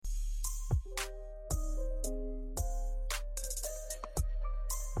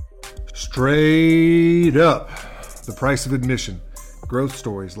Straight up. The price of admission. Growth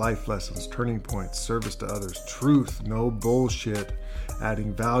stories, life lessons, turning points, service to others, truth, no bullshit,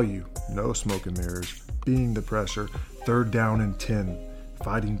 adding value, no smoke and mirrors, being the pressure, third down and 10,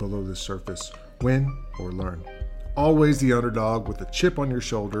 fighting below the surface, win or learn. Always the underdog with a chip on your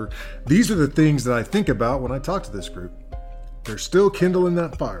shoulder. These are the things that I think about when I talk to this group. They're still kindling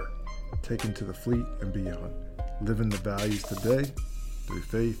that fire, taken to the fleet and beyond, living the values today through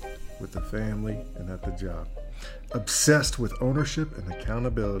faith, with the family, and at the job. Obsessed with ownership and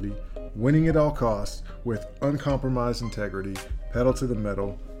accountability, winning at all costs with uncompromised integrity, pedal to the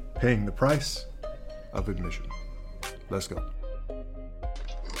metal, paying the price of admission. Let's go.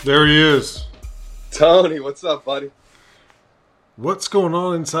 There he is. Tony, what's up, buddy? What's going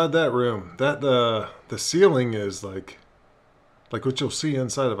on inside that room? That the ceiling is like what you'll see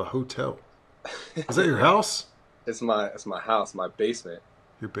inside of a hotel. Is that your house? It's my house, my basement.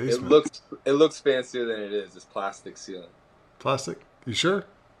 Your basement. It looks fancier than it is. It's plastic ceiling. Plastic? You sure?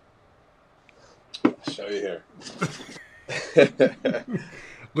 I'll show you here.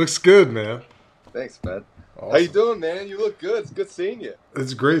 Looks good, man. Thanks, man. Awesome. How you doing, man? You look good. It's good seeing you.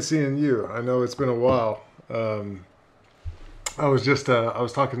 It's great seeing you. I know it's been a while. I was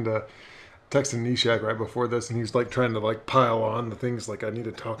texting Nishak right before this, and he's like trying to like pile on the things like I need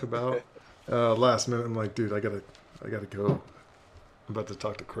to talk about. Last minute, I'm like, dude, I gotta go. I'm about to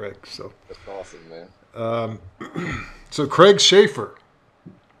talk to Craig. So that's awesome, man. So Craig Schaefer.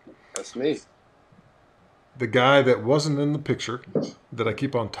 That's me. The guy that wasn't in the picture that I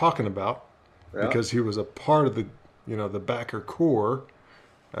keep on talking about because he was a part of the backer core.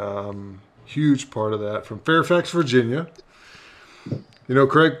 Huge part of that from Fairfax, Virginia. You know,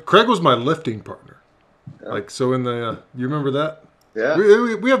 Craig was my lifting partner. Yeah. Like, so in the, you remember that? Yeah.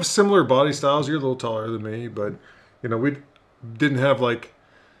 We have similar body styles. You're a little taller than me, but you know, we didn't have like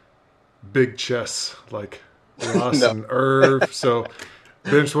big chests like Ross No. and Irv. So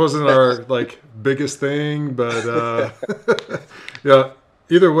bench wasn't our like biggest thing, but yeah,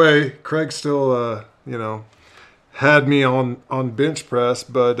 either way, Craig still, had me on bench press,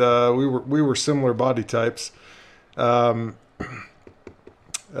 but we were similar body types. Another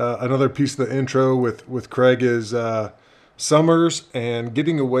piece of the intro with Craig is summers and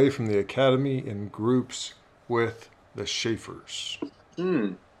getting away from the academy in groups with the Schaefers.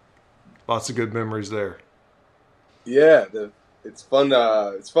 Lots of good memories there. Yeah, it's fun.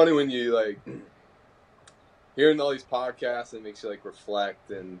 It's funny when you like hearing all these podcasts. It makes you like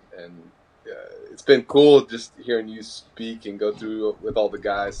reflect, and it's been cool just hearing you speak and go through with all the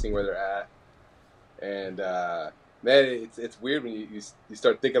guys, seeing where they're at. And man, it's weird when you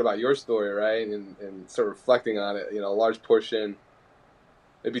start thinking about your story, right, and start reflecting on it. You know, a large portion.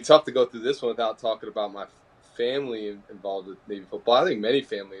 It'd be tough to go through this one without talking about my family involved with Navy football. I think many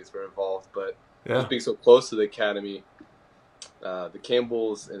families were involved, but just being so close to the academy, the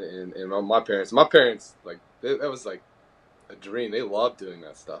Campbells and my parents. My parents, like, that was like a dream. They loved doing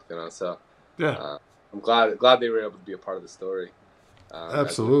that stuff, you know. So I'm glad they were able to be a part of the story.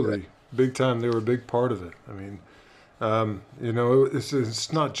 Absolutely, big time. They were a big part of it. I mean,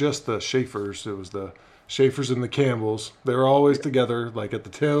 it's not just the Schaefers. It was the Schaefers and the Campbells. They were always together, like at the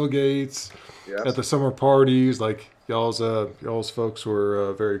tailgates, at the summer parties. Like y'all's folks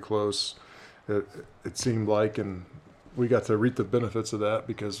were very close. It seemed like, and we got to reap the benefits of that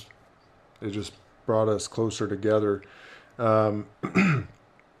because it just brought us closer together. Another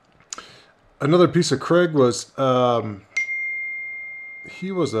piece of Craig was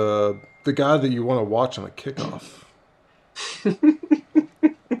he was the guy that you want to watch on a kickoff.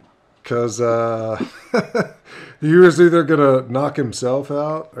 Because he was either going to knock himself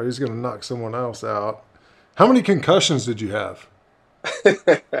out or he's going to knock someone else out. How many concussions did you have?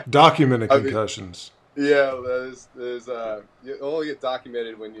 Documented concussions. There's you only get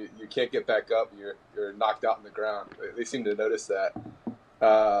documented when you can't get back up. You're knocked out on the ground. They seem to notice that.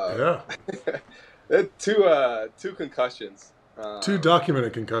 Two concussions. Two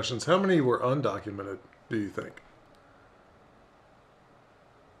documented concussions. How many were undocumented, do you think?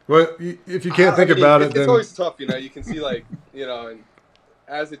 Well, if you can't think about it, then... It's always tough, you know. You can see, like, you know, and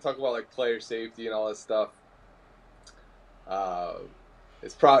as they talk about, like, player safety and all that stuff,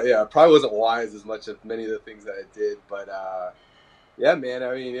 it's probably wasn't wise as much as many of the things that I did. But, yeah, man,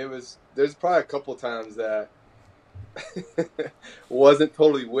 I mean, there's probably a couple times that wasn't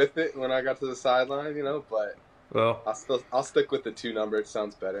totally with it when I got to the sideline, you know, but... Well, I'll stick with the 2 number. It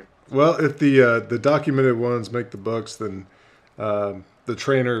sounds better. Well, if the documented ones make the books, then the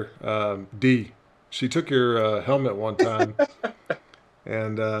trainer D, she took your helmet one time,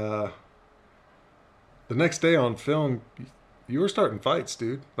 and the next day on film, you were starting fights,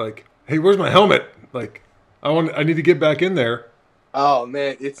 dude. Like hey, where's my helmet? Like, I need to get back in there. Oh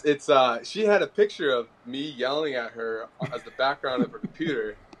man, it's she had a picture of me yelling at her as the background of her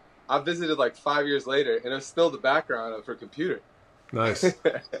computer. I visited like 5 years later, and it's still the background of her computer. Nice.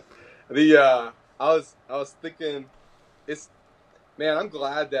 I was thinking, it's man, I'm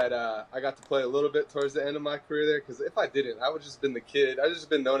glad that I got to play a little bit towards the end of my career there, because if I didn't, I would just been the kid. I just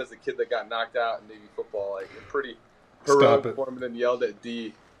been known as the kid that got knocked out in Navy football, like in pretty Stop heroic it. form, and then yelled at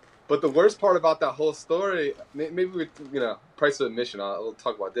D. But the worst part about that whole story, maybe we, price of admission, we'll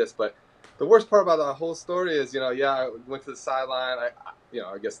talk about this. But the worst part about that whole story is, yeah, I went to the sideline.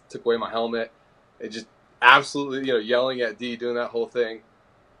 I guess took away my helmet. It just absolutely, yelling at D, doing that whole thing.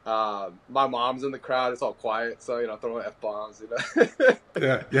 My mom's in the crowd. It's all quiet, so throwing F-bombs.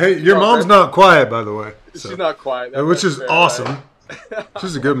 Yeah. Hey, your mom's not quiet, by the way. So. She's not quiet, which is fair, awesome. Right?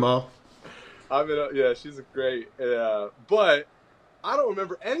 She's a good mom. Yeah, she's a great. But I don't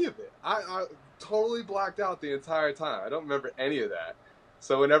remember any of it. I totally blacked out the entire time. I don't remember any of that.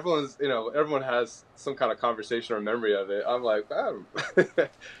 So when everyone has some kind of conversation or memory of it, I'm like,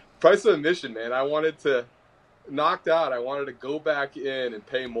 price of admission, man. I wanted to knocked out. I wanted to go back in and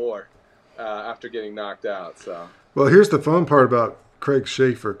pay more after getting knocked out. So. Well, here's the fun part about Craig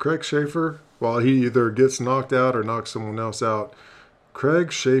Schaefer. Craig Schaefer, while he either gets knocked out or knocks someone else out,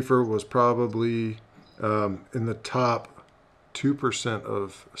 Craig Schaefer was probably in the top 2%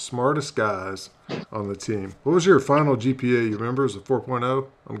 of smartest guys on the team. What was your final GPA? You remember? It was a 4.0,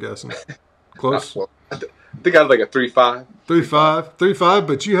 I'm guessing. Close? I think I had like a 3.5. 3.5,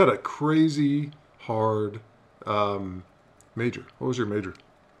 but you had a crazy hard major. What was your major?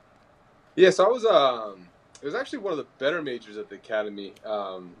 Yeah, so I was it was actually one of the better majors at the academy.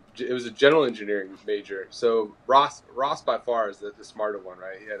 It was a general engineering major. So Ross by far is the smarter one,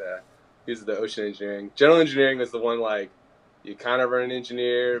 right? He was the ocean engineering. General engineering was the one, like, you kind of are an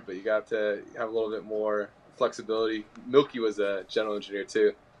engineer, but you got to have a little bit more flexibility. Milky was a general engineer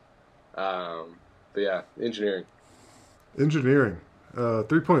too. But yeah, engineering.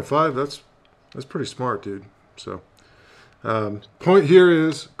 3.5, that's pretty smart, dude. So point here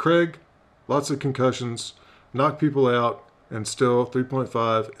is Craig, lots of concussions, knocked people out, and still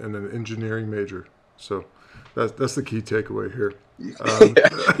 3.5 in an engineering major. So that's the key takeaway here.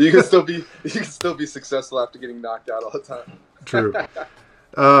 Yeah, you can still be successful after getting knocked out all the time. True.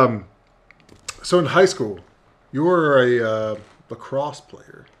 So in high school, you were a lacrosse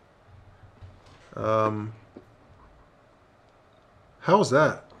player. How was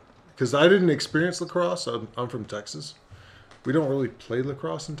that? Because I didn't experience lacrosse. I'm from Texas. We don't really play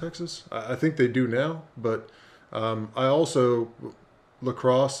lacrosse in Texas. I think they do now, but I also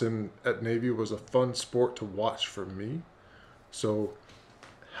lacrosse at Navy was a fun sport to watch for me. So,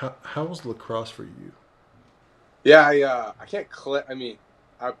 how was lacrosse for you? Yeah, I can't.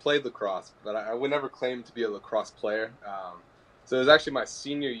 I played lacrosse, but I would never claim to be a lacrosse player. So it was actually my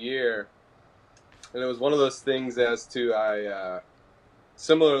senior year, and it was one of those things as to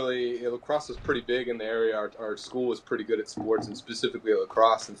similarly, lacrosse was pretty big in the area. Our school was pretty good at sports, and specifically at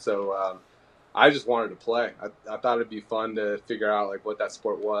lacrosse, and so I just wanted to play. I thought it'd be fun to figure out like what that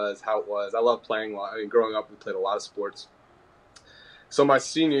sport was, how it was. I love playing. I mean, growing up, we played a lot of sports. So my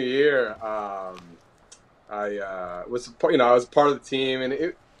senior year, I was part of the team, and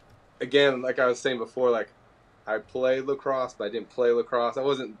it, again, like I was saying before, like I played lacrosse, but I didn't play lacrosse. I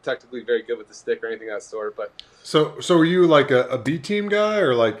wasn't technically very good with the stick or anything of that sort. But so were you like a B team guy,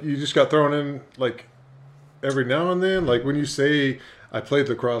 or like you just got thrown in like every now and then? Like when you say I played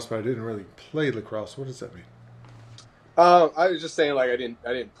lacrosse, but I didn't really play lacrosse, what does that mean? I was just saying, like I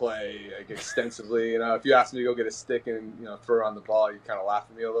didn't play like extensively. If you asked me to go get a stick and throw around the ball, you kind of laugh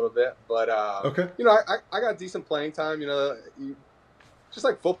at me a little bit. But okay, I got decent playing time. Just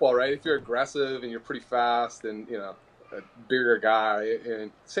like football, right? If you're aggressive and you're pretty fast and a bigger guy, and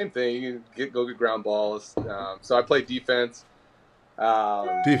same thing, you can go get ground balls. So I played defense.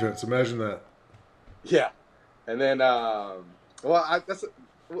 Defense, imagine that. Yeah, and then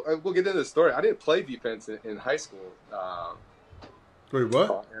we'll get into the story. I didn't play defense in high school. Wait,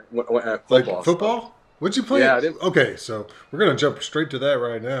 what? Football. Like football? So. What'd you play? Yeah, I didn't. Okay, so we're gonna jump straight to that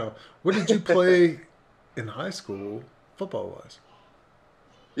right now. What did you play in high school, football-wise?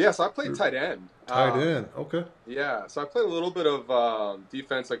 Yeah, so I played tight end. Tight end, okay. Yeah, so I played a little bit of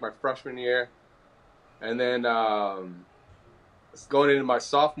defense like my freshman year, and then going into my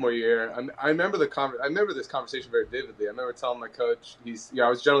sophomore year, I remember this conversation very vividly. I remember telling my coach, I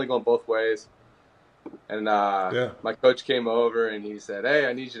was generally going both ways, and my coach came over and he said, "Hey,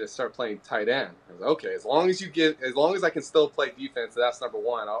 I need you to start playing tight end." I was like, "Okay, as long as I can still play defense, that's number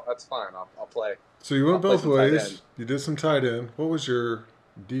one. That's fine. I'll play." So you went both ways. You did some tight end. What was your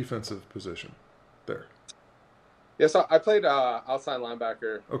defensive position there? Yeah, so I played outside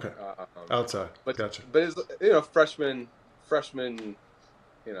linebacker. Okay, outside. But Gotcha. it's freshman,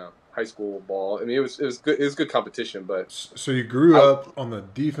 high school ball. I mean, it was good. It was good competition, but So you grew up on the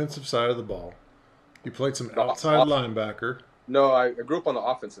defensive side of the ball. You played some outside linebacker. No, I grew up on the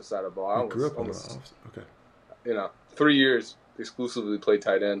offensive side of the ball. You grew up on the offensive. Okay. 3 years exclusively played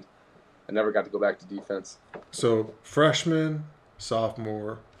tight end. I never got to go back to defense. So freshman,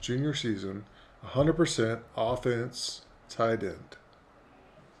 sophomore, junior season, 100% offense, tight end.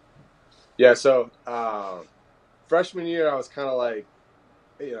 Yeah, so freshman year I was kind of like,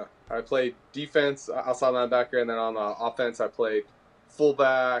 I played defense, outside linebacker, and then on the offense I played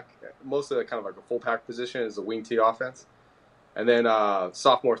fullback. Most of the kind of like a full pack position is a wing T offense. And then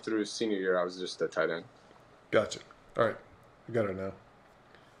sophomore through senior year I was just a tight end. Gotcha. All right, I got it now.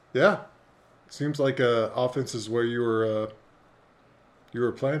 Yeah, seems like offense is where you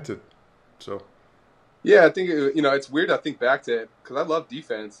were planted. So. Yeah, I think it's weird to think back to it because I love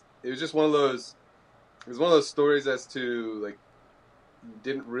defense. It was just one of those. It was one of those stories as to like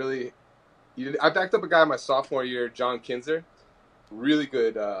I backed up a guy my sophomore year, John Kinzer, really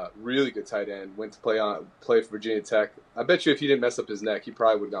good tight end. Went to play for Virginia Tech. I bet you if he didn't mess up his neck, he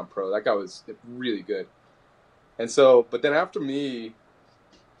probably would have gone pro. That guy was really good. And so, but then after me,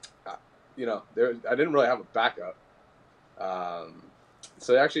 I didn't really have a backup.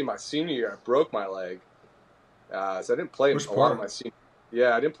 So actually, my senior year, I broke my leg. So I didn't play a lot of my senior.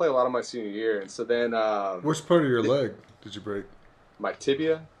 Yeah, I didn't play a lot of my senior year, and so then. Which part of your leg did you break? My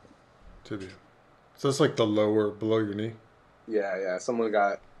tibia. Tibia. So that's like the lower, below your knee. Yeah. Someone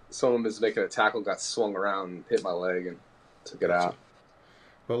was making a tackle, got swung around, and hit my leg, and took it out.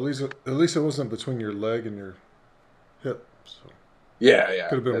 Well, at least it wasn't between your leg and your hip. So. Yeah.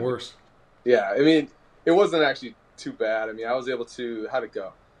 Could have been worse. Yeah, I mean, it wasn't actually too bad. I mean, I was able to. How'd it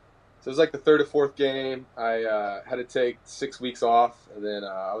go? So it was like the third or fourth game. I had to take 6 weeks off, and then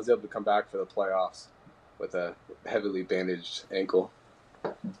I was able to come back for the playoffs with a heavily bandaged ankle.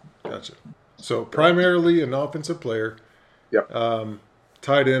 Gotcha. So primarily an offensive player. Yep.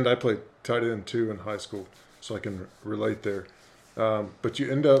 Tight end. I played tight end too in high school, so I can relate there. But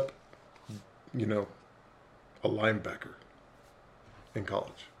you end up, a linebacker in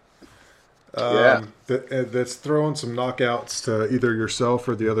college. That's throwing some knockouts to either yourself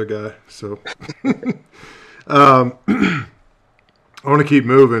or the other guy. So I want to keep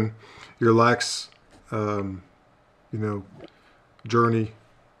moving. Your lax, journey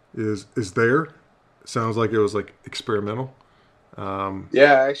is there. Sounds like it was like experimental.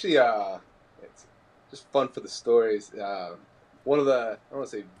 Yeah, actually, it's just fun for the stories. One of the, I don't want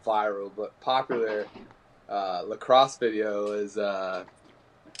to say viral, but popular lacrosse video is.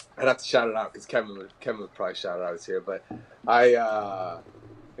 I'd have to shout it out because Kevin would probably shout it out. It's here, but I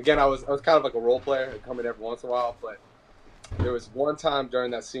was kind of like a role player. I'd come in every once in a while, but there was one time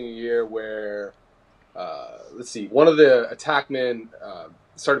during that senior year where one of the attackmen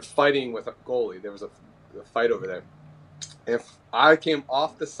started fighting with a goalie. There was a fight over there, and I came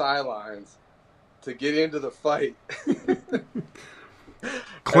off the sidelines to get into the fight.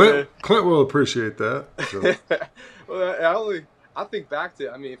 Clint will appreciate that. So. Well, I think back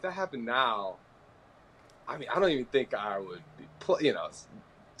to, I mean, if that happened now, I mean, I don't even think I would be,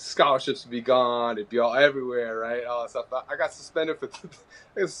 scholarships would be gone. It'd be all everywhere, right? All that stuff. I got suspended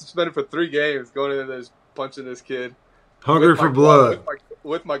for 3 games going into this, punching this kid. Hungry for blood.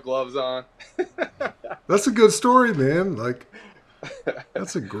 With my gloves on. That's a good story, man. Like,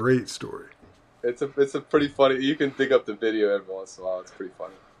 that's a great story. It's a pretty funny. You can dig up the video every once in a while. It's pretty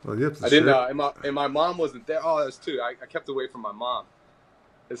funny. Well, you have to I didn't. And my mom wasn't there. Oh, that's too. I kept away from my mom,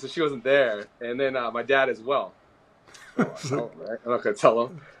 and so she wasn't there. And then my dad as well. So, I'm not gonna tell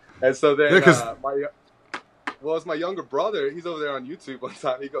him. And so then it was my younger brother. He's over there on YouTube one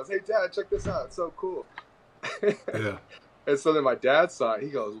time. He goes, "Hey, Dad, check this out. It's so cool." Yeah. And so then my dad saw it. He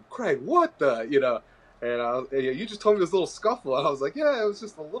goes, "Craig, what the?" And you just told me this little scuffle. And I was like, yeah, it was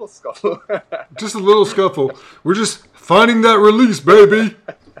just a little scuffle. Just a little scuffle. We're just finding that release, baby.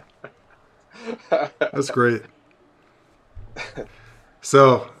 That's great.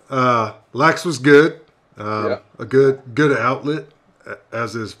 So, lax was good. A good outlet,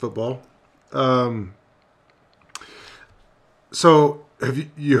 as is football. So, have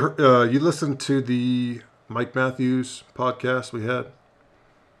you listened to the Mike Matthews podcast we had?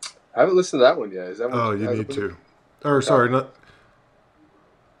 I haven't listened to that one yet. Is that one? Oh, you need to. Or sorry, not.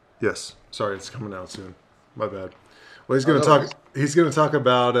 Yes, sorry, it's coming out soon. My bad. Well, he's going to talk. He's going to talk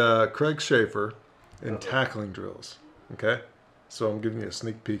about Craig Schaefer and tackling drills. Okay, so I'm giving you a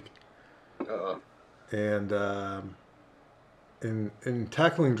sneak peek. Uh-oh. And in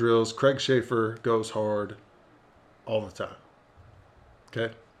tackling drills, Craig Schaefer goes hard all the time.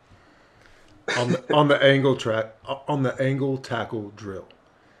 Okay, on the angle track on the angle tackle drill,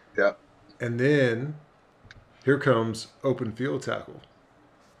 Yeah. and then here comes open field tackle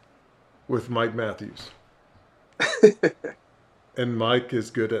with Mike Matthews, and Mike is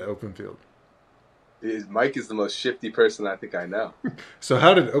good at open field. Mike is the most shifty person I think I know. So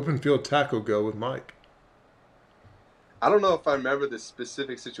how did open field tackle go with Mike? I don't know if I remember the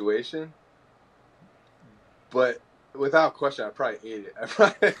specific situation, but without question, I probably ate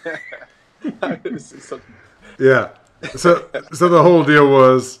it. Yeah. So the whole deal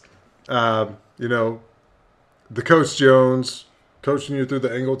was, you know, the Coach Jones coaching you through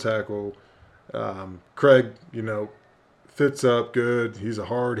the angle tackle. Craig, you know, fits up good. He's a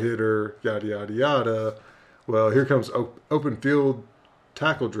hard hitter, yada, yada, yada. Well, here comes open field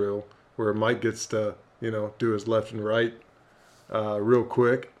tackle drill where Mike gets to, you know, do his left and right real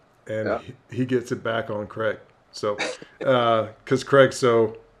quick, and he gets it back on Craig. So, because Craig's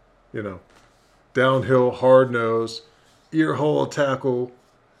so, you know, downhill, hard nose, ear hole tackle,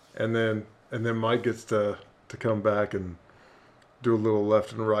 and then Mike gets to come back and do a little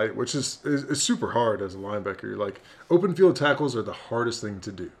left and right, which is super hard as a linebacker. You're like, open field tackles are the hardest thing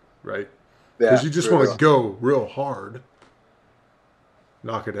to do, right? Because you just want to go real hard,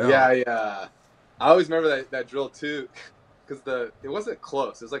 knock it out. Yeah. I always remember that drill too, because it wasn't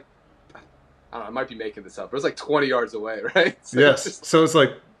close. It was like, I don't know, I might be making this up, but it was like 20 yards away, right? So yes. So it's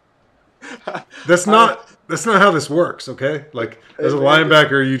like, that's not how this works, okay? Like, as a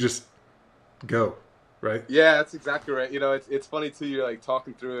linebacker, you just go, right? Yeah, that's exactly right. You know, it's funny too. You're like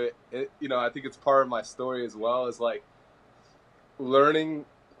talking through it. You know, I think it's part of my story as well. Is like learning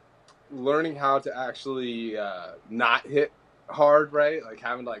how to actually not hit hard, right? Like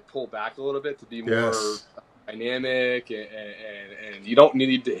having to like pull back a little bit to be more dynamic, and you don't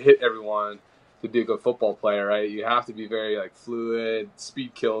need to hit everyone to be a good football player, right? You have to be very like fluid.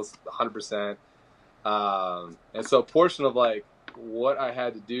 Speed kills 100%. And so a portion of like what I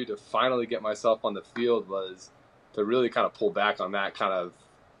had to do to finally get myself on the field was to really kind of pull back on that kind of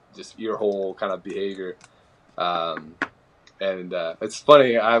just ear hole kind of behavior. And it's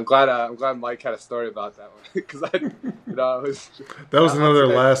funny. I'm glad Mike had a story about that one because that was another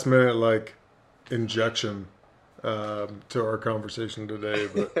last minute like injection to our conversation today.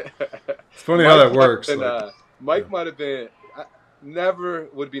 But it's funny how that works. Mike might have been. Never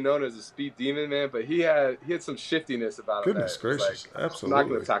would be known as a speed demon, man, but he had some shiftiness about him. Goodness gracious, like, absolutely. I'm not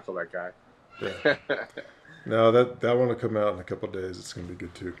going to tackle that guy. Yeah. No, that one will come out in a couple of days. It's going to be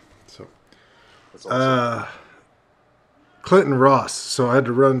good too. So, that's awesome. Clinton Ross. So I had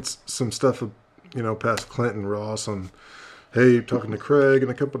to run some stuff, you know, past Clinton Ross on, hey, talking to Craig in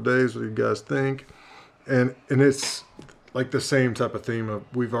a couple of days. What do you guys think? And it's like the same type of theme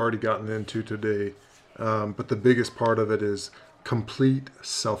we've already gotten into today, but the biggest part of it is complete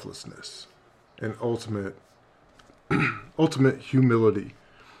selflessness and ultimate humility.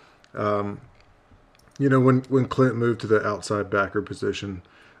 You know, when Clint moved to the outside backer position,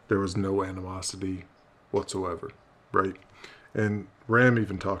 there was no animosity whatsoever, right? And Ram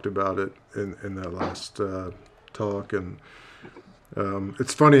even talked about it in that last talk. And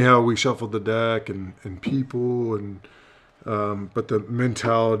it's funny how we shuffled the deck and people, and but the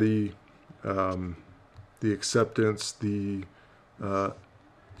mentality, the acceptance, the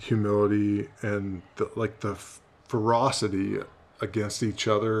humility, and the ferocity against each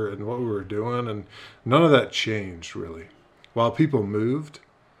other and what we were doing, and none of that changed really. While people moved,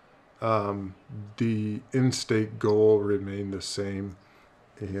 the in-state goal remained the same,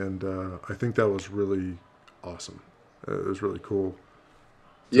 and I think that was really awesome. It was really cool.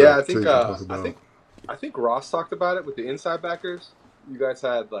 Yeah, I think Ross talked about it with the inside backers. You guys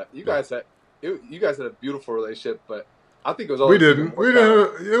had a beautiful relationship, but I think it was always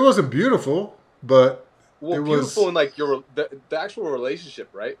it wasn't beautiful, but it beautiful was in like the actual relationship,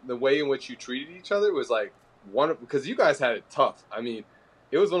 right? The way in which you treated each other was like because you guys had it tough. I mean,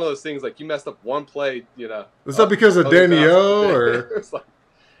 it was one of those things like you messed up one play, you know. Was that because of Danny O or?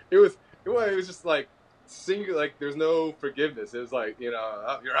 it was just like singular. Like there's no forgiveness. It was like, you know,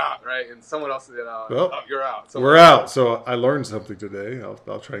 oh, you're out, right? And someone else, you know, well, oh, you're out. We're out. So I learned something today.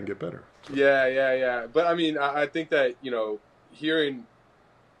 I'll try and get better. Yeah. But I mean, I think that, you know, hearing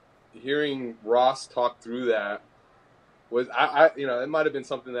Ross talk through that was, you know, it might have been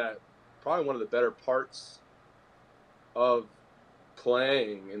something that probably one of the better parts of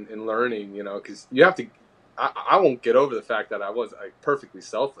playing and learning, you know, because you have to, I won't get over the fact that I was like perfectly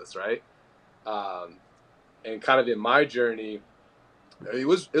selfless, right? And kind of in my journey, it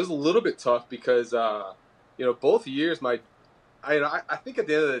was a little bit tough because, you know, both years my I think at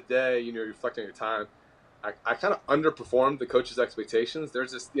the end of the day, reflecting on your time, I kind of underperformed the coach's expectations.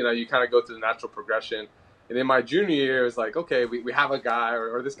 There's this, you kind of go through the natural progression. And in my junior year, it was like, okay, we have a guy,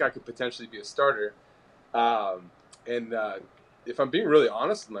 or this guy could potentially be a starter. And if I'm being really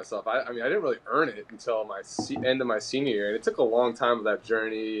honest with myself, I mean, I didn't really earn it until my end of my senior year. And it took a long time of that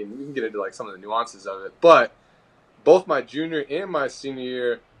journey, and we can get into like some of the nuances of it. But both my junior and my senior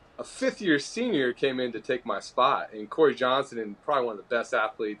year, a fifth-year senior came in to take my spot. And Corey Johnson, and probably one of the best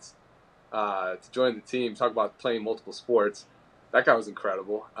athletes to join the team, talk about playing multiple sports. That guy was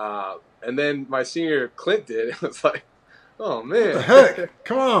incredible. And then my senior, Clint, did. It was like, oh, man. What the heck?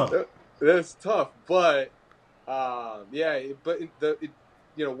 Come on. That's tough. But, while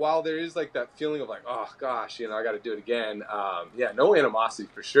there is like that feeling of like, oh, gosh, I got to do it again. No animosity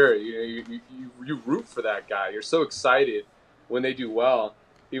for sure. You root for that guy. You're so excited when they do well,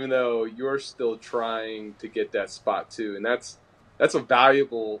 even though you're still trying to get that spot too. And that's a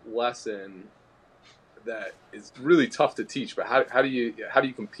valuable lesson that is really tough to teach. But how do you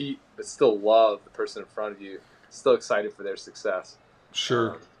compete but still love the person in front of you, still excited for their success?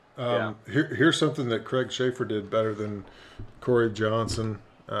 Sure. Here's something that Craig Schaefer did better than Corey Johnson,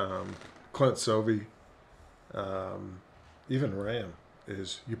 Clint Sovey, even Ram,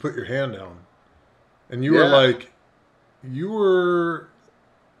 is you put your hand down. And you were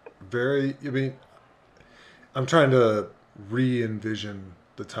very, I'm trying to re-envision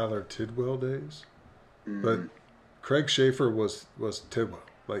the Tyler Tidwell days. But Craig Schaefer was Tidwell,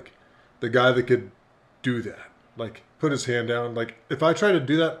 like the guy that could do that, like put his hand down. Like if I try to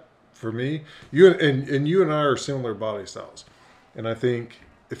do that for me, you and I are similar body styles, and I think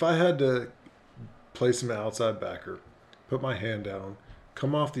if I had to play some outside backer, put my hand down,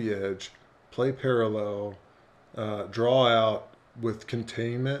 come off the edge, play parallel, draw out with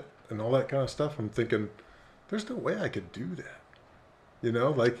containment and all that kind of stuff, I'm thinking there's no way I could do that.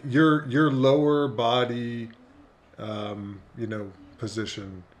 Like your lower body,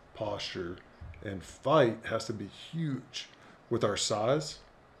 position, posture, and fight has to be huge with our size,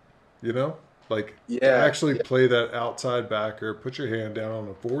 to actually play that outside backer, put your hand down on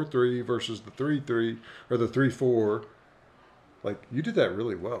a 4-3 versus the 3-3 or the 3-4. Like you did that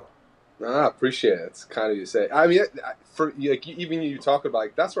really well. I appreciate it. It's kind of you to say. I mean, for like even you talk about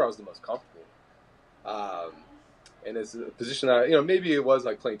like that's where I was the most comfortable. And it's a position that, maybe it was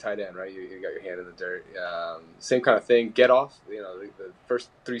like playing tight end, right? You got your hand in the dirt. Same kind of thing. Get off, the first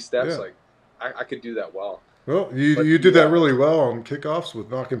 3 steps. Yeah. Like, I could do that well. Well, you did that really well on kickoffs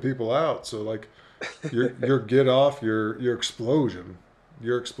with knocking people out. So, like, your get off, your explosion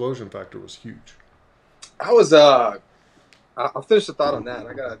factor was huge. I was, I'll finish the thought on that.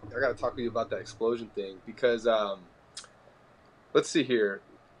 I gotta talk to you about that explosion thing because, let's see here.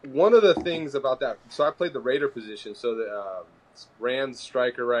 One of the things about that, so I played the Raider position, so the Rams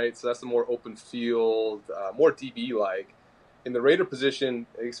striker, right? So that's the more open field, more DB-like. In the Raider position,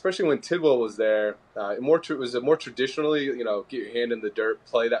 especially when Tidwell was there, it was more traditionally, get your hand in the dirt,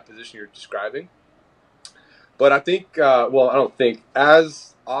 play that position you're describing. But I think, I don't think,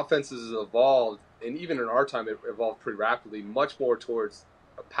 as offenses evolved, and even in our time, it evolved pretty rapidly, much more towards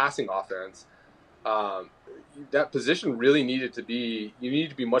a passing offense. That position really needed to be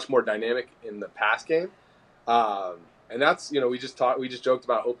much more dynamic in the pass game. And that's, we just joked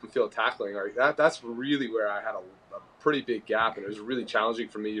about open field tackling. Right? That's really where I had a pretty big gap, and it was really challenging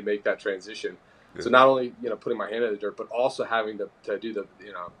for me to make that transition. Yeah. So not only, putting my hand in the dirt, but also having to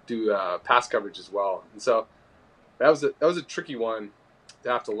do pass coverage as well. And so that was a tricky one to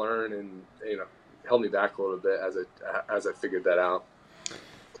have to learn, and, held me back a little bit as I figured that out.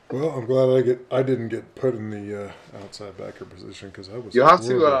 Well, I'm glad I didn't get put in the outside backer position because I was. You have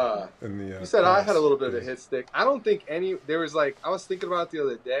to. In the, you said I had a little bit of a hit stick. I don't think there was I was thinking about it the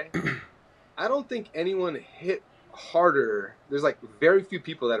other day. I don't think anyone hit harder. There's very few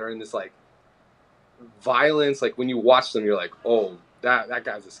people that are in this violence. Like when you watch them, you're like, oh, that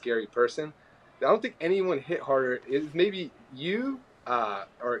guy's a scary person. I don't think anyone hit harder. It maybe you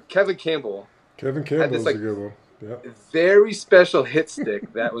or Kevin Campbell. Kevin Campbell was a good one. Yeah. Very special hit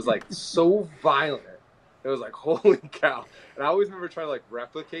stick that was so violent. It was holy cow. And I always remember trying to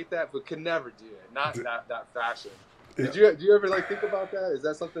replicate that, but could never do it. Not that fashion. Yeah. Do you ever think about that? Is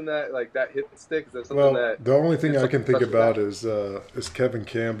that something that that hit stick? Is that something that? The only thing I can think about is Kevin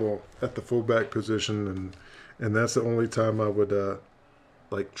Campbell at the fullback position, and that's the only time I would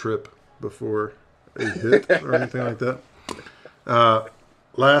trip before a hit or anything like that.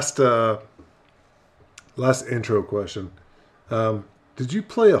 Last intro question. Did you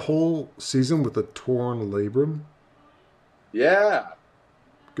play a whole season with a torn labrum? Yeah.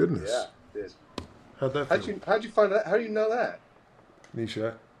 Goodness. Yeah, did. How'd that feel? How'd you find that? How do you know that?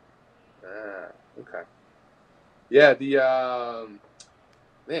 Nisha. Okay. Yeah, the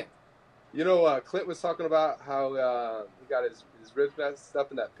man, Clint was talking about how he got his ribs messed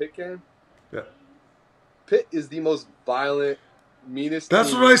up in that Pitt game. Yeah. Pitt is the most violent, meanest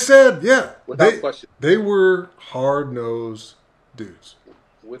That's team what I said. Yeah. without question. They were hard-nosed dudes.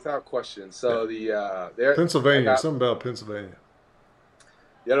 Without question. So the Pennsylvania, something about Pennsylvania.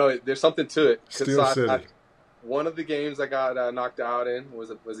 There's something to it. Steel City. One of the games I got knocked out in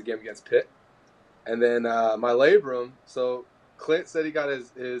was a game against Pitt, and then my labrum. So Clint said he got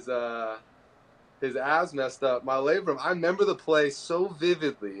his abs messed up. My labrum. I remember the play so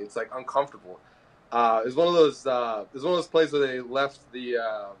vividly. It's like uncomfortable. It was one of those. It was one of those plays where they left the.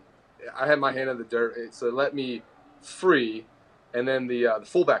 I had my hand in the dirt, so it let me free, and then the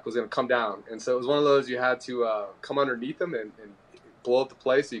fullback was going to come down, and so it was one of those you had to come underneath them and blow up the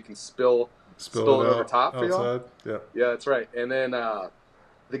play so you can spill it over top for y'all. Yeah, that's right. And then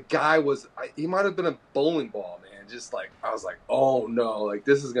the guy was he might have been a bowling ball, man. Just like I was like, oh no, like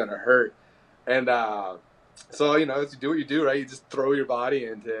this is gonna hurt. And so you do what you do, right? You just throw your body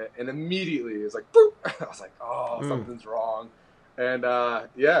into it, and immediately it's like, boop. I was like, oh, something's wrong. And that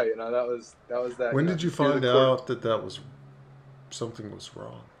was that. When did you find out that was something was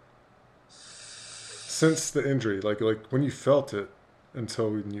wrong? Since the injury, like when you felt it,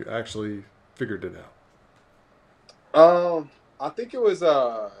 until when you actually figured it out. I think it was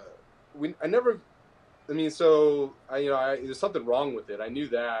I never. I mean, so there's something wrong with it. I knew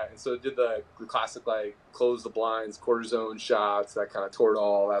that, and so did the classic like close the blinds, cortisone shots, that kind of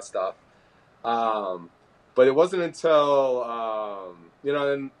Toradol, that stuff. But it wasn't until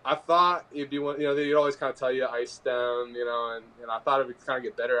and I thought it'd be one. They'd always kind of tell you ice them, and I thought it would kind of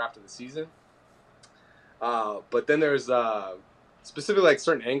get better after the season. But then there's specifically like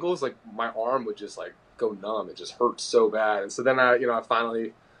certain angles, like my arm would just like go numb. It just hurt so bad, and so then I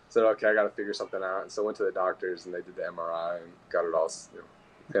finally said, okay, I got to figure something out, and so went to the doctors, and they did the MRI and got it all.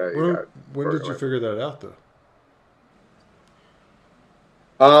 When did you figure that out, though?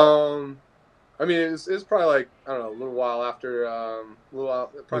 I mean, it was probably like a little while after,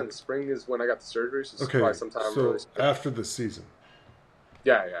 probably in the spring is when I got the surgery. So okay, probably sometime so after the season.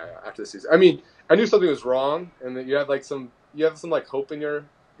 Yeah, after the season. I mean, I knew something was wrong, and that you have some like hope in your.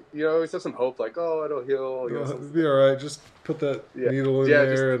 You always have some hope, like, oh, it'll heal. It'll be all right. Just put that needle in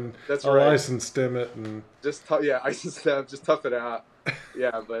there, and I'll ice and stem it, and just ice and stem, just tough it out.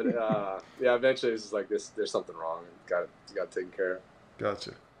 Yeah, but eventually it's just like this. There's something wrong, and got taken care of.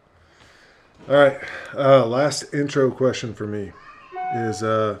 Gotcha. All right, last intro question for me is: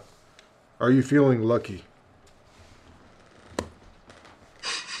 are you feeling lucky?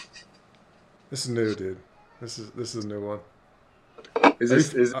 This is new, dude. This is a new one.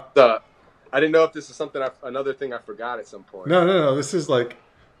 I didn't know if this is another thing I forgot at some point. No. This is like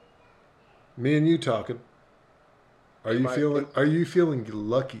me and you talking. Are you feeling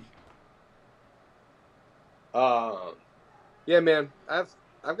lucky? Yeah, man. I've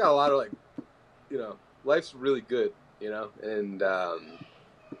got a lot of like, life's really good, and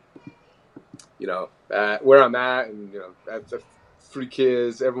where I'm at, and I have 3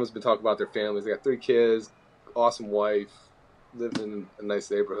 kids. Everyone's been talking about their families. I got 3 kids, awesome wife. Live in a nice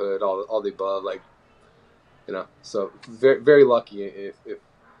neighborhood, all the above, like, so very, very lucky if you're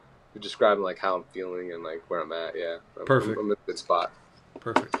describing like how I'm feeling and like where I'm at. Yeah, perfect. I'm in a good spot.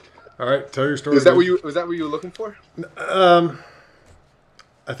 Perfect. All right, tell your story. Was that what you were looking for? I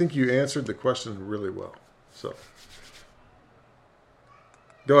think you answered the question really well. So,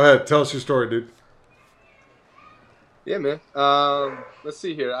 go ahead, tell us your story, dude. Yeah, man. Let's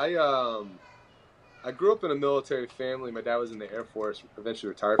see here. I grew up in a military family. My dad was in the Air Force, eventually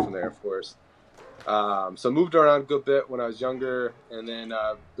retired from the Air Force. So moved around a good bit when I was younger, and then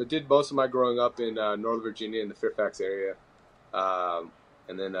I did most of my growing up in Northern Virginia in the Fairfax area. And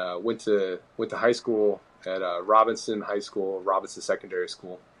then went to high school at Robinson High School, Robinson Secondary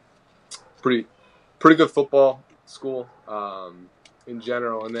School. Pretty good football school in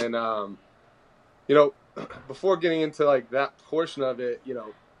general. And then, before getting into like that portion of it,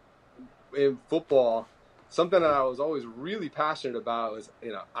 in football, something that I was always really passionate about was,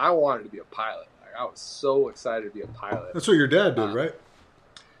 I wanted to be a pilot. Like, I was so excited to be a pilot. That's what your dad did, right?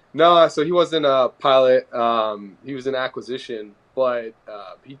 No, so he wasn't a pilot. He was in acquisition, but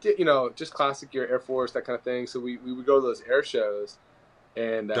he did, just classic Air Force, that kind of thing. So we would go to those air shows,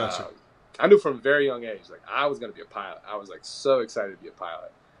 and gotcha. I knew from a very young age, like I was going to be a pilot. I was like so excited to be a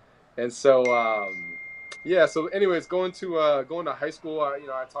pilot, and so. Yeah. So, anyways, going to high school, I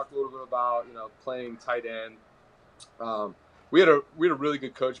talked a little bit about playing tight end. We had a really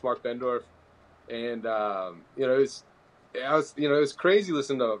good coach, Mark Bendorf, and I was, it was crazy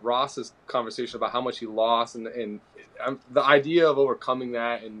listening to Ross's conversation about how much he lost, and the idea of overcoming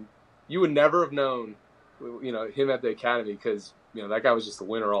that, and you would never have known, him at the academy because that guy was just a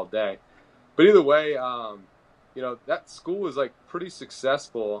winner all day. But either way, that school was like pretty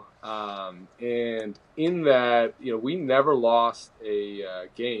successful, and in that, we never lost a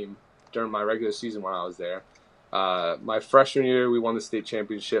game during my regular season when I was there. My freshman year, we won the state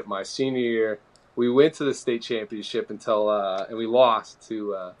championship. My senior year, we went to the state championship and we lost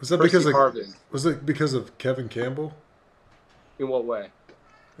to Was that Percy Harvin. Was it because of Kevin Campbell? In what way?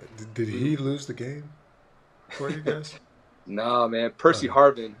 Did he lose the game for you guys? No, man. Percy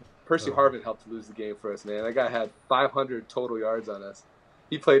Harvin helped lose the game for us, man. That guy had 500 total yards on us.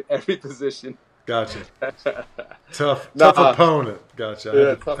 He played every position. Gotcha. Tough opponent. Gotcha.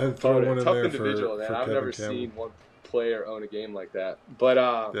 Yeah, tough opponent. Tough individual, man. I've never seen one player own a game like that. But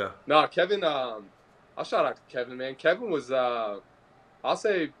Kevin. I'll shout out to Kevin, man. Kevin was, I'll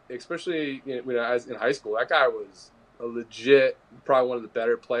say, especially as in high school, that guy was a legit, probably one of the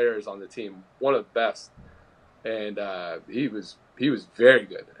better players on the team, one of the best, and he was very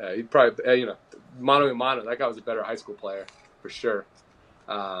good. He probably, mano a mano, that guy was a better high school player for sure.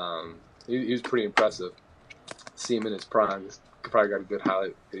 He was pretty impressive. See him in his prime. Probably got a good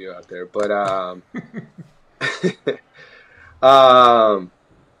highlight video out there.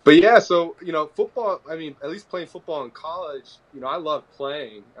 But yeah, so football. I mean, at least playing football in college, I loved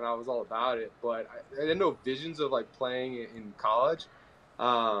playing and I was all about it. But I didn't know visions of like playing in college,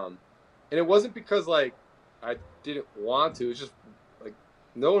 and it wasn't because like I didn't want to. It's just like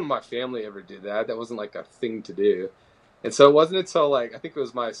no one in my family ever did that. That wasn't like a thing to do. And so it wasn't until like I think it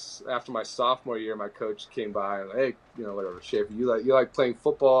was after my sophomore year, my coach came by and like, hey, whatever, Schaefer, you like playing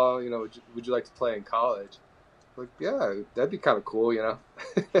football? Would you like to play in college? Like, yeah, that'd be kind of cool,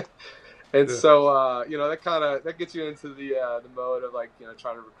 And so that gets you into the mode of like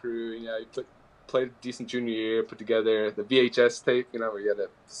trying to recruit. You played a decent junior year, put together the VHS tape, where you had to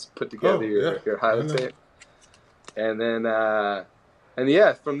put together your highlight tape, and then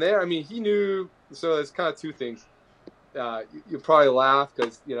from there, I mean, he knew. So there's kind of two things. You'll probably laugh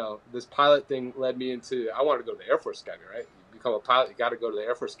because this pilot thing led me into. I wanted to go to the Air Force Academy, right? You become a pilot, you got to go to the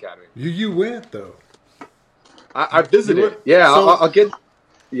Air Force Academy. You went though. I visited. Yeah, so, I'll get.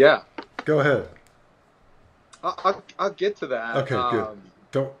 Yeah. Go ahead. I'll get to that. Okay,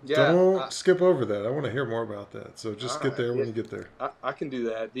 good. Don't skip over that. I want to hear more about that. So just get there when you get there. I can do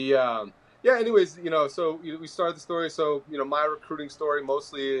that. Anyways, so we started the story. So my recruiting story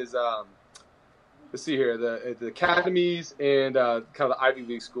mostly is let's see here, the academies and kind of the Ivy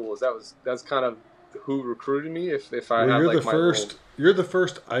League schools. That's kind of who recruited me. If I have like you're the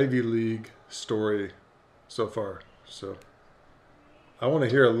first Ivy League story so far. So I want to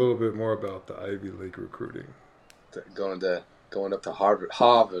hear a little bit more about the Ivy League recruiting. Going up to Harvard.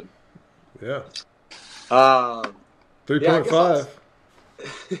 Yeah. 3.5.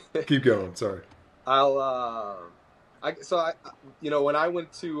 Keep going. Sorry. When I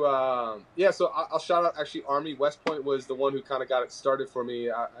went to, I'll shout out actually Army. West Point was the one who kind of got it started for me.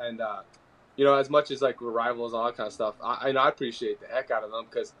 As much as like we're rivals and all that kind of stuff, I appreciate the heck out of them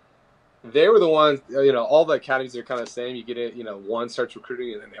because they were the ones, all the academies are kind of the same. You get it, one starts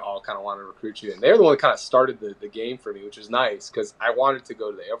recruiting and then they all kind of want to recruit you. And they're the one that kind of started the game for me, which is nice because I wanted to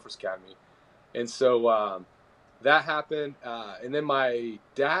go to the Air Force Academy. And so that happened. And then my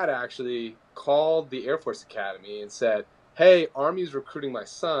dad actually called the Air Force Academy and said, hey, Army's recruiting my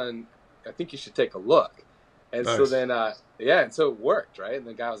son. I think you should take a look. And nice. So then, and so it worked, right? And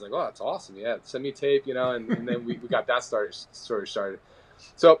the guy was like, oh, that's awesome. Yeah, send me tape, and then we got that story started.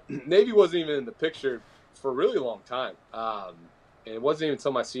 So Navy wasn't even in the picture for a really long time. And it wasn't even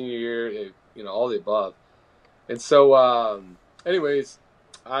until my senior year, all the above. And so, anyways,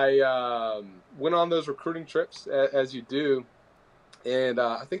 I went on those recruiting trips, as you do. And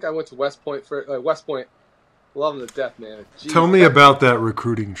I think I went to West Point West Point. Love them to death, man. Jeez, Tell me about that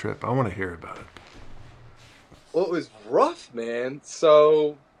recruiting trip. I want to hear about it. Well, it was rough, man.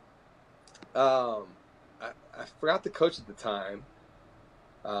 So, I forgot the coach at the time.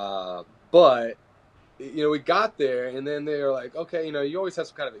 But, we got there, and then they were like, okay, you always have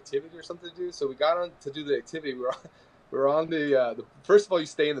some kind of activity or something to do. So we got on to do the activity. We were on the first of all, you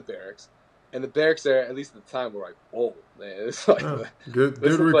stay in the barracks. And the barracks there, at least at the time, were like, oh, man. It's like, good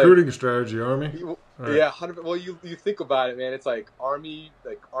recruiting strategy, Army. Right. Yeah, 100%. Well, you think about it, man. It's like Army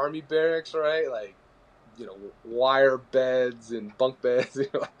barracks, right? Like, wire beds and bunk beds.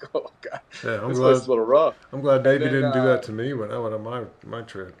 You're like, oh, God. Yeah, this place is a little rough. I'm glad Navy didn't do that to me when I went on my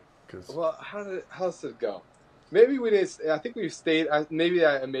trip. Well, how does it go? Maybe we didn't. I think we stayed. Maybe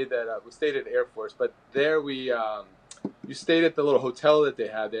I made that up. We stayed at Air Force, but there we you stayed at the little hotel that they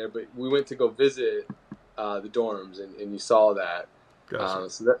had there, but we went to go visit the dorms, and you saw that. Gotcha.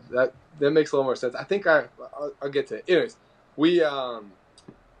 So that makes a little more sense. I think I'll get to it. Anyways,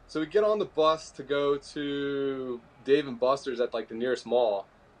 so we get on the bus to go to Dave and Buster's at like the nearest mall,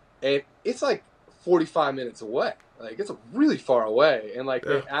 and it's like 45 minutes away. Like it's really far away, and like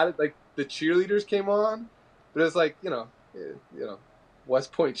they added like the cheerleaders came on, but it was like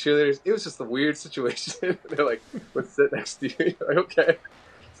West Point cheerleaders. It was just a weird situation. They're like, let's sit next to you. Like, okay.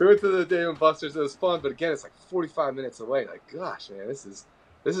 So we went to the Dave and Buster's. It was fun, but again, it's like 45 minutes away. Like, gosh, man, this is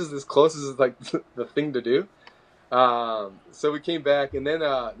as close as like the thing to do. So we came back, and then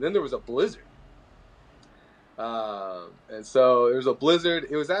there was a blizzard. And so there was a blizzard.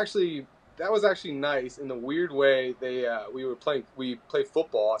 That was actually nice in the weird way. We played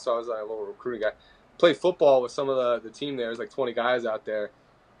football. So I was like a little recruiting guy. Played football with some of the team there. There's like 20 guys out there.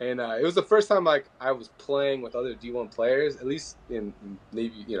 And it was the first time like I was playing with other D1 players, at least in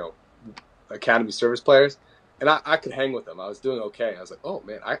Navy, academy service players. And I could hang with them. I was doing okay. I was like, oh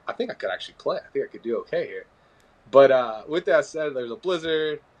man, I think I could actually play. I think I could do okay here. But with that said, there's a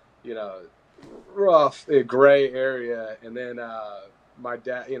blizzard, rough, gray area. And then my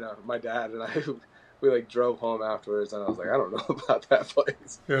dad and I, we like drove home afterwards, and I was like, I don't know about that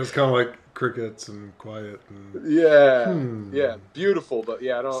place. Yeah, it's kind of like crickets and quiet. And yeah, beautiful, but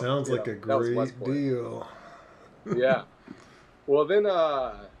yeah, I don't. Sounds like a great deal. Yeah. Well, then,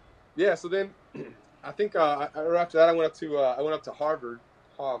 so then, I think after that, I went up to Harvard.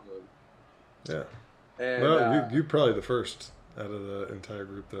 Yeah. And you're probably the first out of the entire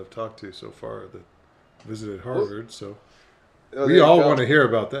group that I've talked to so far that visited Harvard. So. We all want to hear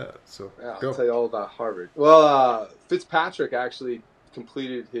about that, so yeah, I'll tell you all about Harvard. Well, Fitzpatrick actually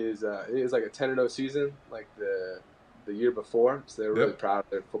completed his it was like a 10-0 season, like the year before. So they were really proud of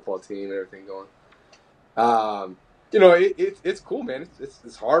their football team and everything going. It's cool, man.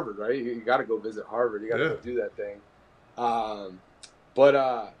 It's Harvard, right? You got to go visit Harvard. You got to go do that thing. But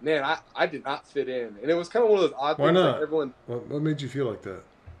man, I did not fit in, and it was kind of one of those odd things. Why not? Like everyone. What made you feel like that?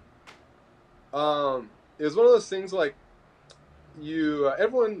 It was one of those things like.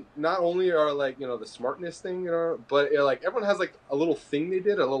 Everyone not only are like the smartness thing, but like everyone has like a little thing they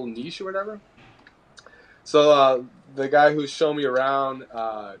did, a little niche or whatever. So the guy who's showing me around,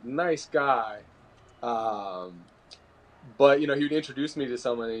 nice guy, but he would introduce me to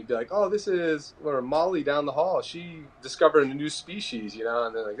someone, and he'd be like, "Oh, this is Molly down the hall. She discovered a new species,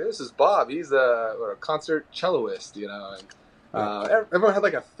 and they're like, this is Bob. He's a concert celloist, and everyone had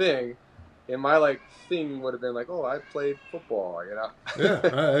like a thing." And my like thing would have been like, oh, I played football,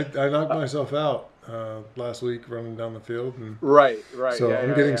 Yeah, I knocked myself out last week running down the field. And right. So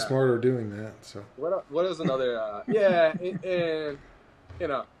I'm getting smarter doing that. So what is another? And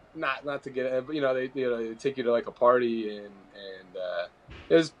not to get, but they take you to like a party and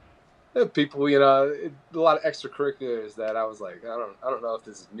there's people, a lot of extracurriculars that I was like, I don't know if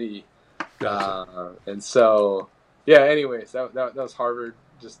this is me. Gotcha. And so anyways, that was Harvard.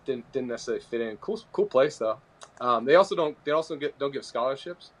 Just didn't necessarily fit in. Cool place though. They also don't give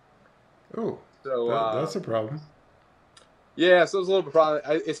scholarships. Oh, so that's a problem. Yeah, so it was a little bit problem.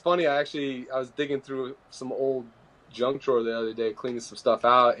 It's funny. I was digging through some old junk drawer the other day, cleaning some stuff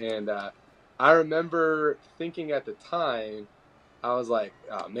out, and I remember thinking at the time, I was like,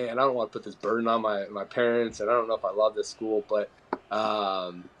 oh man, I don't want to put this burden on my parents, and I don't know if I love this school, but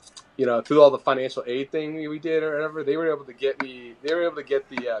through all the financial aid thing we did or whatever, they were able to get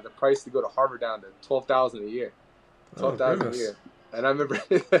the price to go to Harvard down to $12,000 a year. $12,000 a year. And I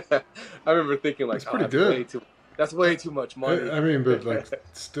remember thinking like, that's pretty good. That's way too much money. I mean, but like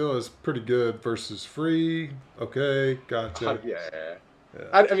still is pretty good versus free. Okay, gotcha. Yeah.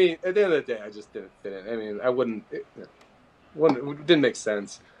 I mean, at the end of the day, I just didn't fit in. I mean, I wouldn't. It didn't make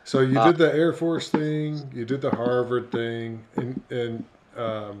sense. So you did the Air Force thing, you did the Harvard thing, and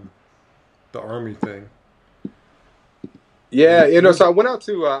the Army thing. Yeah, so I went out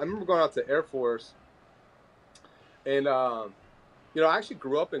to. I remember going out to Air Force, and I actually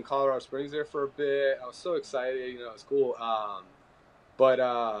grew up in Colorado Springs there for a bit. I was so excited, it was cool. But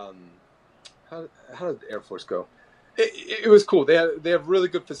how did the Air Force go? It was cool. They have really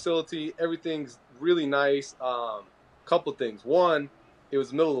good facility. Everything's really nice. Couple things. One, it was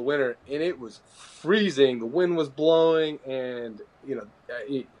the middle of the winter and it was freezing. The wind was blowing, and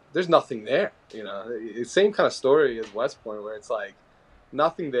there's nothing there. It's the same kind of story as West Point, where it's like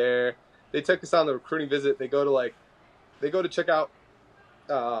nothing there. They took us on the recruiting visit. They go to check out.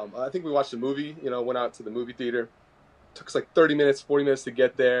 I think we watched a movie. Went out to the movie theater. Took us like 30 minutes, 40 minutes to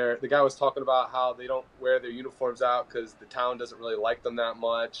get there. The guy was talking about how they don't wear their uniforms out because the town doesn't really like them that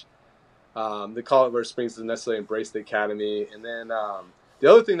much. The Colorado Springs doesn't necessarily embrace the academy. And then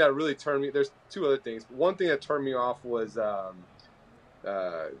the other thing that really turned me, there's two other things. One thing that turned me off was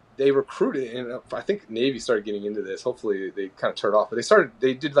they recruited, and I think Navy started getting into this. Hopefully they kind of turned off, but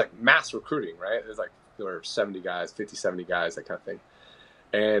they did like mass recruiting, right? There's like, there were 70 guys, 50, 70 guys, that kind of thing.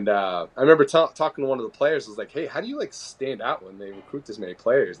 And I remember talking to one of the players. I was like, hey, how do you like stand out when they recruit this many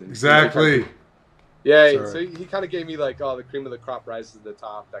players? And exactly. So he kind of gave me like, oh, the cream of the crop rises to the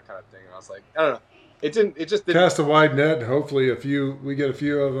top, that kind of thing. And I was like, I don't know. It just didn't cast a wide net. And hopefully we get a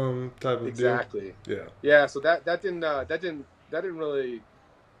few of them type of exactly. deal. Yeah. So that didn't really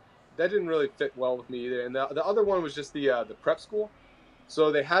fit well with me either. And the other one was just the prep school. So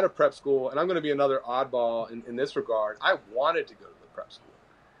they had a prep school, and I'm going to be another oddball in this regard. I wanted to go to the prep school.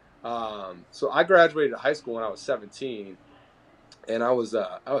 So I graduated high school when I was 17, and I was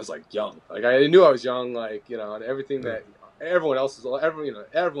like young. Like I knew I was young, like, you know, and everything that everyone else is,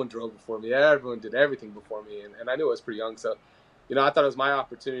 everyone drove before me, everyone did everything before me, and I knew I was pretty young. So, you know, I thought it was my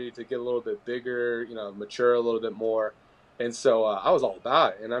opportunity to get a little bit bigger, you know, mature a little bit more. And so I was all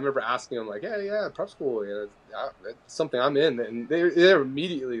about it. And I remember asking them, like, yeah, prep school, you know, that's something I'm in. And they're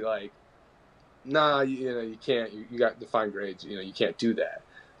immediately like, nah, you can't. You got defined grades. You know, you can't do that.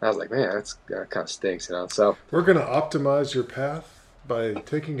 And I was like, man, that kind of stinks, you know. So we're going to optimize your path by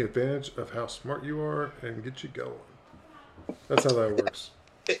taking advantage of how smart you are and get you going. That's how that works.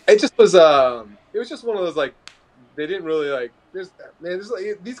 It just was. It was just one of those, like, they didn't really like. There's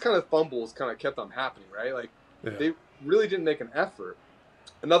like, these kind of fumbles kind of kept on happening, right? Like they really didn't make an effort.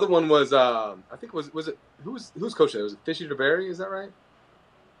 Another one was I think was it who's coaching it? Was it Fishy DeBerry? Is that right?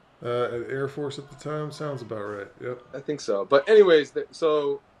 At Air Force at the time, sounds about right. Yep, I think so. But anyways,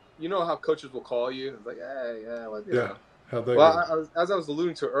 so you know how coaches will call you, it's like, hey, yeah, what, you know. How'd that go? As I was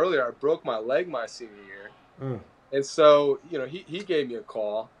alluding to earlier, I broke my leg my senior year, and so you know he gave me a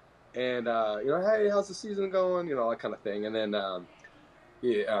call, and you know, hey, how's the season going? You know, that kind of thing, and then.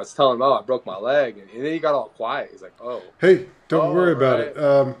 I was telling him, I broke my leg, and then he got all quiet. He's like, oh. Hey, don't worry about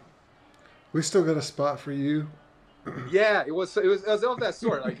it. We still got a spot for you. Yeah, it was of that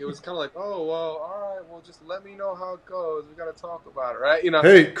sort. Like, it was kind of like, oh, well, all right, well, just let me know how it goes. We got to talk about it, right? You know.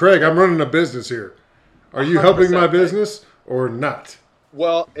 Hey, Craig, I'm running a business here. Are you helping my business or not?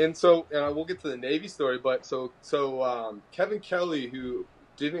 Well, and we'll get to the Navy story, but so Kevin Kelly, who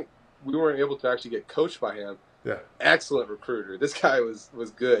we weren't able to actually get coached by him. Yeah. Excellent recruiter. This guy was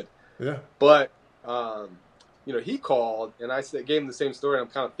good. Yeah. But, you know, he called, and I gave him the same story. I'm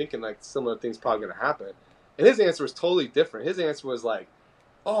kind of thinking, like, similar things probably going to happen. And his answer was totally different. His answer was like,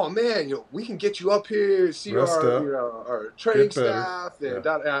 oh, man, you know, we can get you up here, see our training staff. And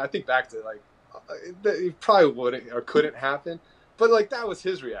I think back to, like, it probably wouldn't or couldn't happen. But, like, that was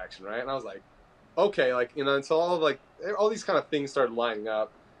his reaction, right? And I was like, okay, like, you know, and so all these kind of things started lining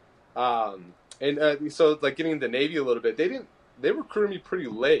up. And so, like, getting into Navy a little bit, they recruited me pretty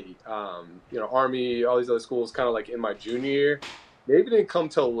late. You know, Army, all these other schools, kind of like in my junior year. Navy didn't come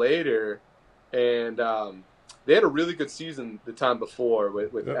till later, and they had a really good season the time before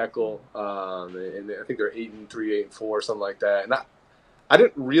with Eckel, and I think they're 8-3, 8-4, something like that. And I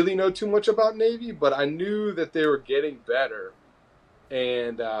didn't really know too much about Navy, but I knew that they were getting better,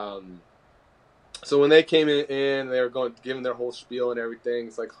 and so when they came in, they were giving their whole spiel and everything.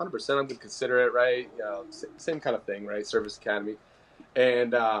 It's like 100%. I'm going to consider it, right? You know, same kind of thing, right? Service Academy,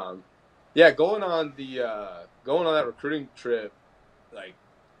 and going on that recruiting trip, like,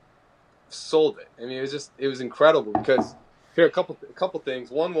 sold it. I mean, it was incredible because here a couple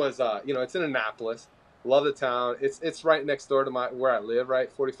things. One was you know, it's in Annapolis. Love the town. It's right next door to where I live,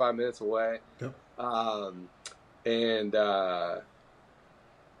 right? 45 minutes away. Yep. And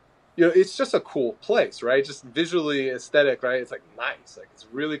you know, it's just a cool place, right? Just visually aesthetic, right? It's like nice, like it's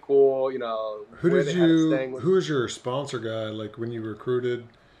really cool. You know, who was your sponsor guy? Like when you recruited,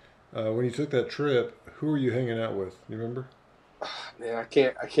 when you took that trip, who were you hanging out with? You remember? Man, I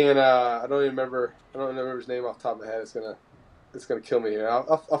can't. I don't even remember. I don't remember his name off the top of my head. It's gonna kill me here.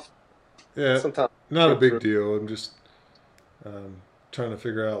 I'll sometime. Not a big deal. I'm just trying to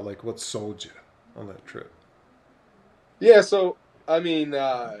figure out like what sold you on that trip. Yeah. So I mean.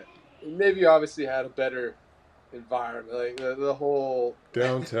 Maybe obviously had a better environment, like the whole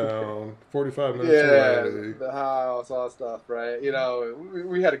downtown, 45 minutes away. The house, all that stuff, right? You know,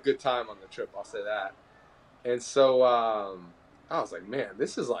 we had a good time on the trip. I'll say that. And so I was like, man,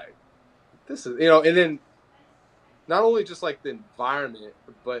 this is you know, and then not only just like the environment,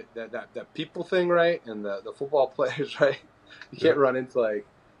 but that people thing, right? And the football players, right? You can't run into like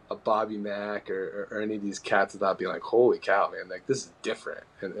a Bobby Mack or any of these cats without being like, holy cow, man, like this is different,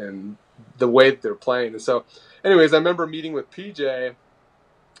 and the way that they're playing. And so anyways, I remember meeting with PJ,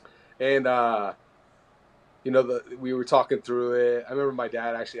 And we were talking through it. I remember my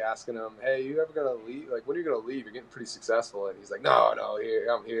dad actually asking him, "Hey, you ever gonna leave? Like, when are you gonna leave? You're getting pretty successful." And he's like, "No,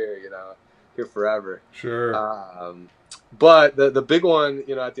 I'm here. Here forever." Sure. But the big one,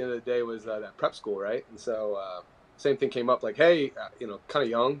 at the end of the day was that prep school, right? And so same thing came up, like, "Hey, kind of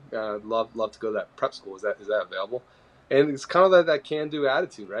young, love to go to that prep school. Is that available?" And it's kind of that can do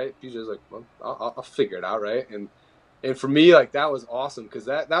attitude, right? He's just like, "Well, I'll figure it out, right?" And for me, like, that was awesome because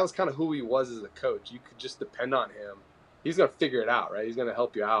that was kind of who he was as a coach. You could just depend on him. He's gonna figure it out, right? He's gonna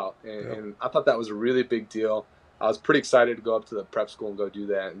help you out, and I thought that was a really big deal. I was pretty excited to go up to the prep school and go do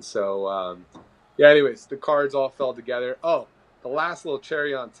that, and so. Yeah, anyways, the cards all fell together. Oh, the last little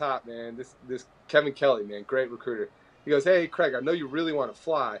cherry on top, man. This Kevin Kelly, man, great recruiter. He goes, "Hey, Craig, I know you really want to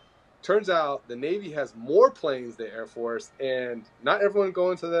fly. Turns out the Navy has more planes than the Air Force, and not everyone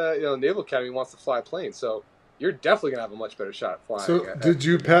going to the Naval Academy wants to fly planes. So you're definitely gonna have a much better shot at flying." So did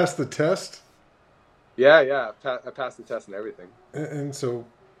you pass the test? Yeah. I passed the test and everything. And so,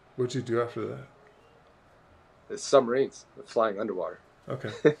 what'd you do after that? It's submarines flying underwater.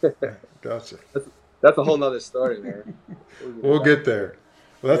 Okay, gotcha. That's a whole nother story, man. We'll get there.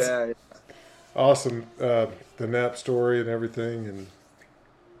 Well, that's yeah. awesome. The nap story and everything, and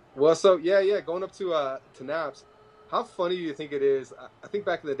well, so going up to naps. How funny do you think it is? I think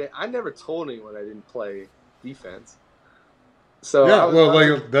back in the day, I never told anyone I didn't play defense. So yeah,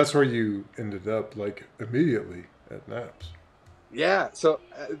 that's where you ended up, like, immediately at naps. Yeah. So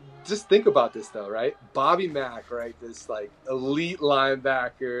just think about this though, right? Bobby Mack, right? This like elite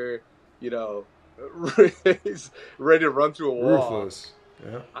linebacker, he's ready to run through a wall. Ruthless.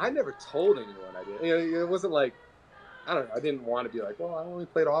 Yeah. I never told anyone I did. It wasn't like, I don't know. I didn't want to be like, well, I only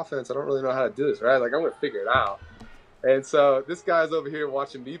played offense. I don't really know how to do this, right? Like, I'm going to figure it out. And so this guy's over here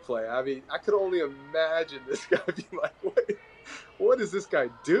watching me play. I mean, I could only imagine this guy being like, what is this guy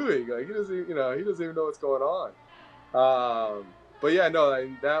doing? Like, he doesn't even know what's going on. But yeah, no,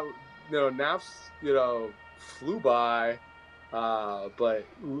 that, naps, flew by. But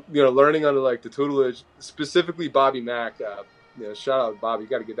learning under like the tutelage, specifically Bobby Mack, shout out Bobby, you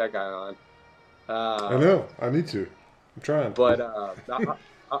got to get that guy on. I know, I need to. I'm trying. But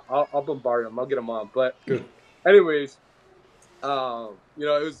I'll bombard him. I'll get him on. But good. Anyways, it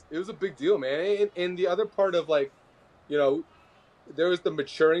was a big deal, man. And the other part of like, there was the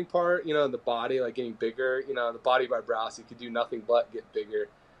maturing part, in the body, like getting bigger. The body by Browse, you could do nothing but get bigger.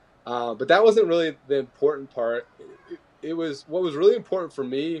 But that wasn't really the important part. It was what was really important for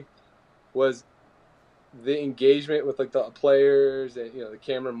me was the engagement with like the players and the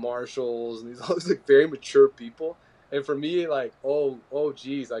Cameron Marshalls and these all these like very mature people. And for me, like, oh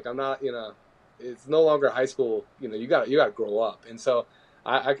geez, like I'm not, it's no longer high school. You got to grow up. And so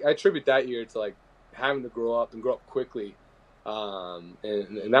I attribute that year to like having to grow up and grow up quickly. And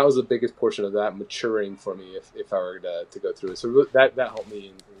that was the biggest portion of that maturing for me if I were to go through it. So that helped me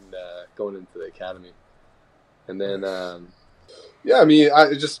in going into the academy. And then, I mean,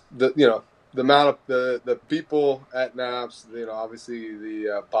 I just, the amount of the people at Naps, obviously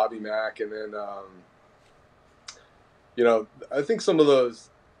the Bobby Mack, and then, I think some of those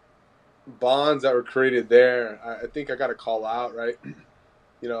bonds that were created there, I think I got to call out, right?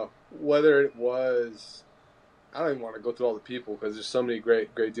 Whether it was, I don't even want to go through all the people because there's so many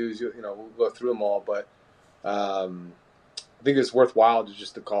great dudes, we'll go through them all, but I think it's worthwhile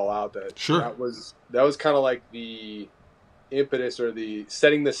to call out that sure. that was kind of like the impetus or the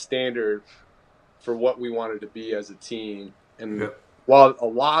setting the standard for what we wanted to be as a team. And while a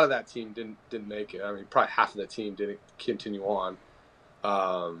lot of that team didn't make it, I mean, probably half of that team didn't continue on.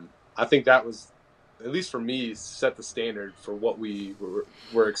 I think that was, at least for me, set the standard for what we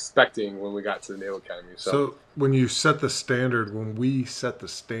were expecting when we got to the Naval Academy. So when you set the standard, when we set the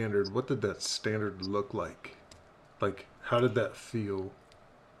standard, what did that standard look like? Like, how did that feel,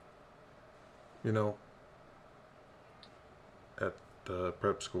 at the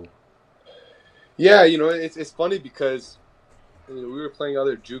prep school? Yeah, it's funny because we were playing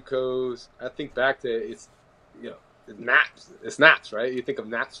other JUCOs. I think back to it's Naps, right? You think of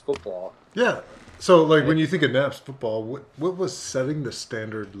Naps football. Yeah. So, like, when you think of Naps football, what was setting the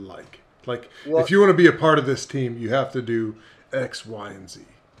standard like? Like, if you want to be a part of this team, you have to do X, Y, and Z.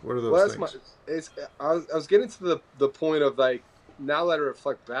 What are those things? I was getting to the point of, like, now that I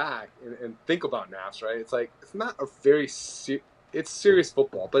reflect back and think about Naps, right? It's like, it's not a very it's serious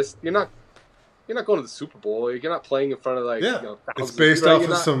football, but you're not going to the Super Bowl. You're not playing in front of, like, it's based off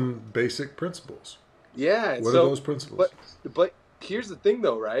of some basic principles. Yeah. What are those principles? But here's the thing,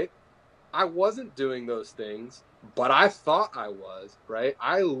 though, right? I wasn't doing those things, but I thought I was, right?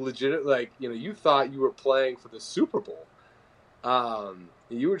 I legitimately, like, you thought you were playing for the Super Bowl.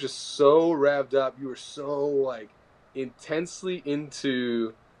 you were just so revved up. You were so like intensely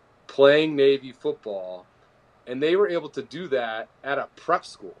into playing Navy football, and they were able to do that at a prep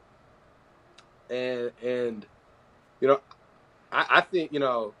school. And you know, I think, you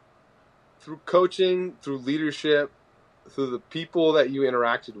know, through coaching, through leadership, through the people that you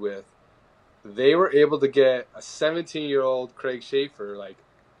interacted with, they were able to get a 17-year-old Craig Schaefer like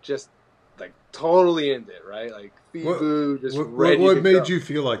just like totally into it, right? Like FIBU, just ready what to made go. you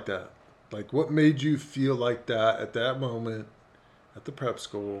feel like that? Like, what made you feel like that at that moment at the prep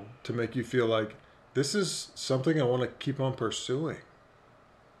school to make you feel like this is something I want to keep on pursuing?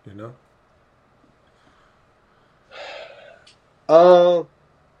 You know?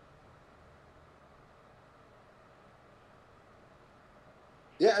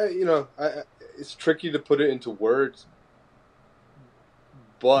 Yeah, you know, it's tricky to put it into words,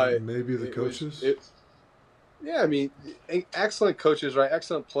 but Maybe the coaches? yeah, I mean, excellent coaches, right?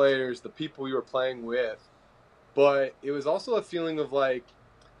 Excellent players, the people you were playing with, but it was also a feeling of like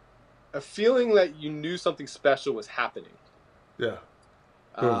a feeling that you knew something special was happening. Yeah.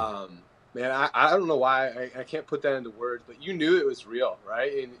 Boom. Man, I don't know why I can't put that into words, but you knew it was real,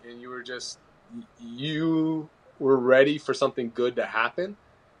 right? And you were just, you were ready for something good to happen.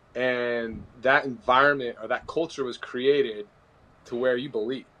 And that environment or that culture was created to where you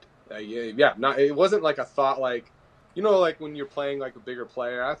believed. It wasn't like a thought like, you know, like when you're playing like a bigger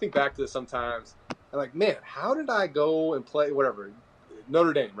player. I think back to this sometimes. I'm like, man, how did I go and play whatever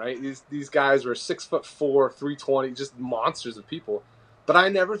Notre Dame, right? These guys were 6'4", 320, just monsters of people. But I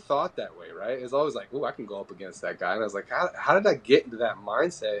never thought that way, right? It's always like, oh, I can go up against that guy. And I was like, how did I get into that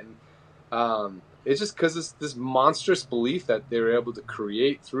mindset? And it's just because this monstrous belief that they were able to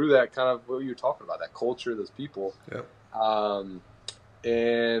create through that kind of what you were talking about, that culture, those people. Yep.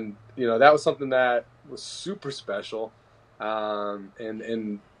 And you know, that was something that was super special.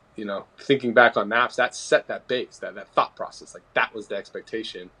 And you know, thinking back on NAPS, that set that base, that thought process, like that was the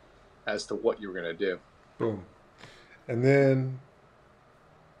expectation as to what you were going to do. Boom. And then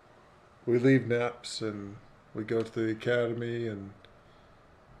we leave NAPS and we go to the academy. And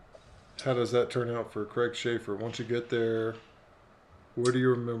how does that turn out for Craig Schaefer? Once you get there, what do you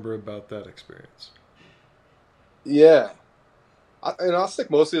remember about that experience? Yeah. And I'll stick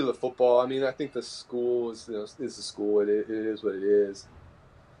mostly to the football. I mean, I think the school is, you know, is the school. It is what it is.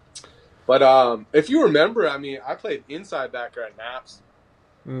 But if you remember, I mean, I played inside backer at NAPS.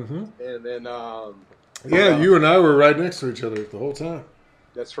 Mm-hmm. And then, yeah, you and I were right next to each other the whole time.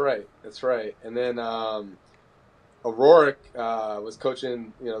 That's right. And then O'Rourke was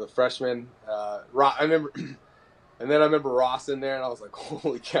coaching, you know, the freshmen. I remember, and then I remember Ross in there, and I was like,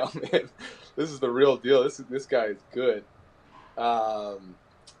 holy cow, man, this is the real deal. This guy is good.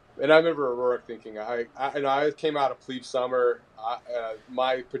 And I remember O'Rourke thinking, I came out of plebe summer.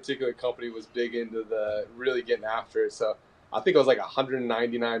 My particular company was big into the really getting after it. So I think I was like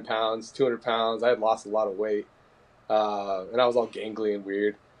 199 pounds, 200 pounds. I had lost a lot of weight. And I was all gangly and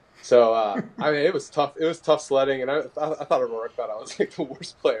weird. So, I mean, it was tough. It was tough sledding. And I thought O'Rourke thought I was like the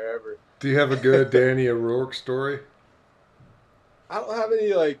worst player ever. Do you have a good Danny O'Rourke story? I don't have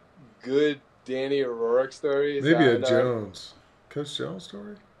any like good Danny O'Rourke stories. Maybe a Jones. Coach Jones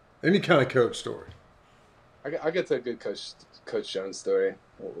story? Any kind of coach story. I get to a good Coach Jones story.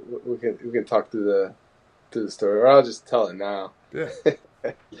 We can talk through the story, or I'll just tell it now. Yeah.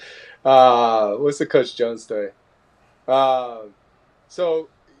 What's the Coach Jones story? So,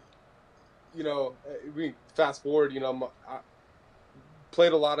 you know, we fast forward. You know, I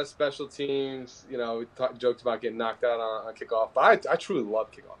played a lot of special teams. You know, we joked about getting knocked out on kickoff, but I truly love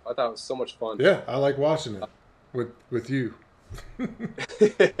kickoff. I thought it was so much fun. Yeah, I like watching it with you.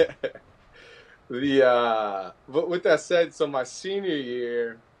 But with that said, so my senior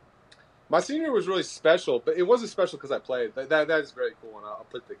year was really special, but it wasn't special because I played. That is very cool, and I'll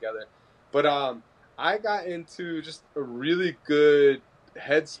put it together. But I got into just a really good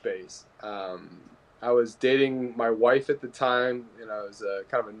headspace. I was dating my wife at the time. You know, it was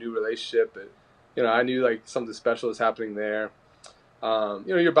kind of a new relationship, but you know, I knew like something special was happening there. You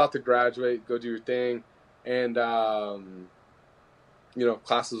know, you're about to graduate, go do your thing, and you know,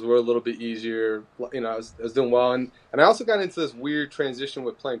 classes were a little bit easier. You know, I was doing well, and I also got into this weird transition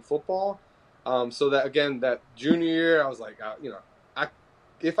with playing football. So that again, that junior year, I was like, you know,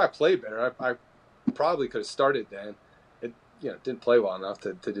 if I played better, I probably could have started then. It, you know, didn't play well enough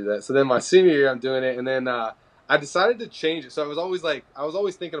to do that. So then my senior year, I'm doing it, and then I decided to change it. So I was always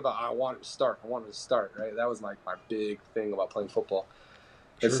thinking about I wanted to start, right? That was like my big thing about playing football.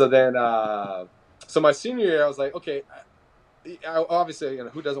 Sure. And so then, so my senior year, I was like, okay. Obviously, you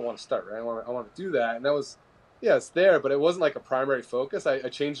know, who doesn't want to start, right? I want to do that, and that was yeah, it's there, but it wasn't like a primary focus. I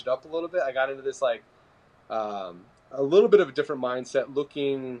changed it up a little bit. I got into this like a little bit of a different mindset,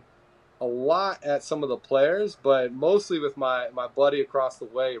 looking a lot at some of the players, but mostly with my buddy across the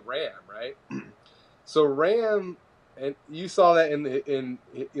way, Ram, right? So Ram, and you saw that in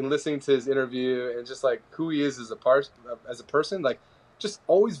listening to his interview and just like who he is as a person, like just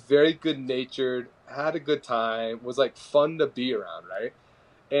always very good natured, had a good time, was like fun to be around, right?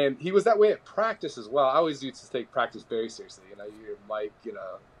 And he was that way at practice as well. I always used to take practice very seriously. You know, you Mike,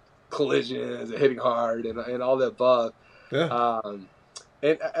 collisions and hitting hard and all the above. Yeah.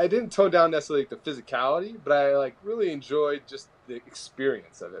 And I didn't tone down necessarily the physicality, but I like really enjoyed just the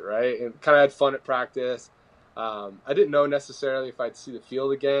experience of it, right? And kind of had fun at practice. I didn't know necessarily if I'd see the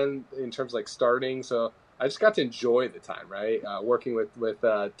field again in terms of like starting, so I just got to enjoy the time, right? Working with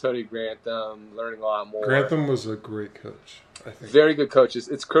Tony Grantham, learning a lot more. Grantham was a great coach, I think. Very good coach.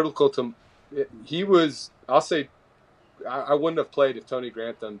 It's critical to. He was. I'll say, I wouldn't have played if Tony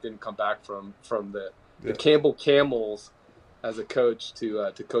Grantham didn't come back from the Campbell Camels as a coach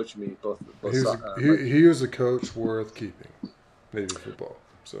to coach me both he was a coach worth keeping, Navy football.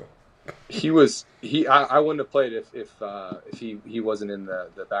 So I wouldn't have played if he wasn't in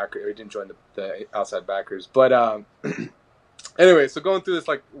the backer, or he didn't join the outside backers. But anyway, so going through this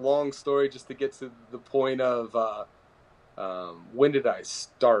like long story just to get to the point of when did I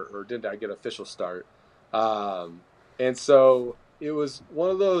start, or did I get official start? And so it was one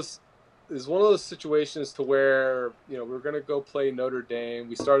of those. Is one of those situations to where we were going to go play Notre Dame.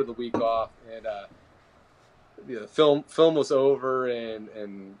 We started the week off, and the film was over,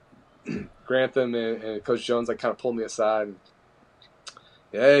 and Grantham and Coach Jones like kind of pulled me aside and,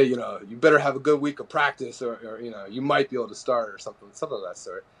 hey, you better have a good week of practice, or you might be able to start or something of that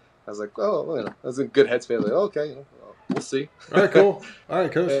sort. I was like, oh, well, I was in good headspace. Like, okay, well, we'll see. All right, cool. All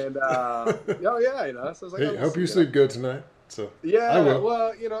right, Coach. And oh yeah, so I was like, hey, hope you sleep good tonight. So yeah, I will.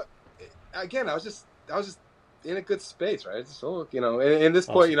 Well, again, I was just in a good space, right? So, and at this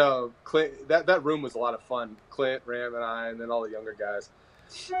point, Clint, that room was a lot of fun. Clint, Ram, and I, and then all the younger guys.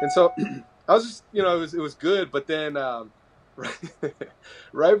 And so I was just, it was good. But then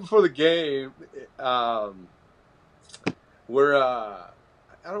right before the game, we're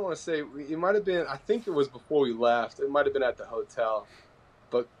I don't want to say, it might have been, I think it was before we left. It might have been at the hotel.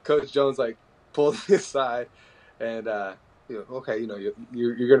 But Coach Jones like pulled me aside and okay,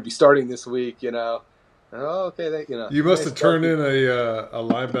 you're going to be starting this week, Oh, okay, You must have turned in a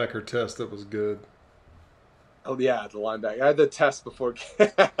linebacker test that was good. Oh yeah, the linebacker. I had the test before.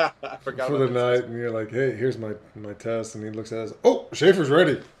 I forgot for the night, test. And you're like, "Hey, here's my test," and he looks at us. Oh, Schaefer's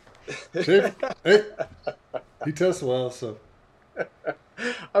ready. Schaefer, hey, he tests well, so.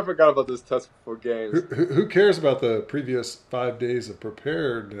 I forgot about this test before games. Who cares about the previous 5 days of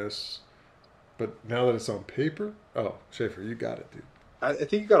preparedness? But now that it's on paper, oh, Schaefer, you got it, dude. I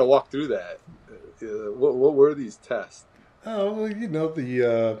think you got to walk through that. What were these tests? Oh,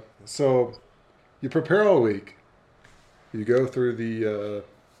 well, so you prepare all week. You go through the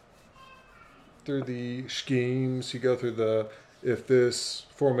schemes. You go through if this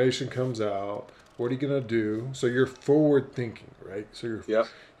formation comes out, what are you gonna do? So you're forward thinking, right? So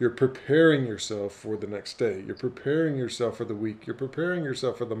you're preparing yourself for the next day. You're preparing yourself for the week. You're preparing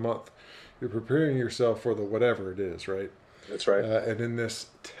yourself for the month. You're preparing yourself for the whatever it is, right? That's right. And in this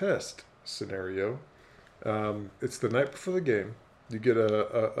test scenario, it's the night before the game. You get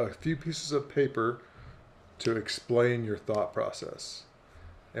a few pieces of paper to explain your thought process.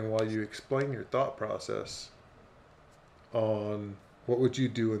 And while you explain your thought process on what would you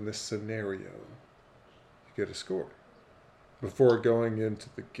do in this scenario, you get a score before going into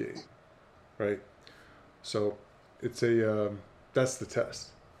the game, right? So it's that's the test.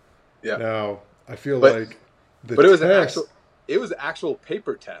 Yeah. Now I feel like it was an actual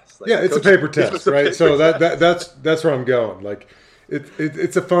paper test. Like, yeah, it's a paper test, right? So that's where I'm going. Like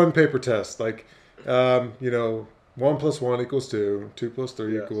it's a fun paper test. Like 1 + 1 = 2. 2 +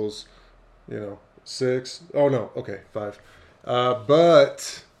 3 equals 6. Oh no, okay, 5.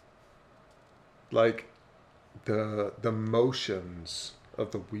 But like the motions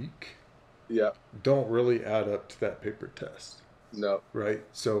of the week don't really add up to that paper test. No. Right?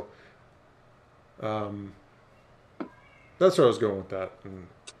 So that's where I was going with that. And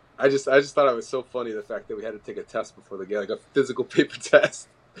I just thought it was so funny, the fact that we had to take a test before the game, like a physical paper test.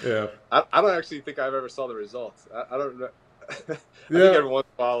 Yeah. I don't actually think I've ever saw the results. I don't know. I think every once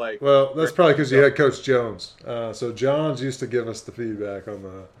in a while, like. Well, that's probably because you had Coach Jones. So Jones used to give us the feedback on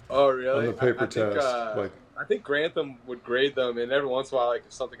the. Oh really? On the paper test. I think Grantham would grade them, and every once in a while, like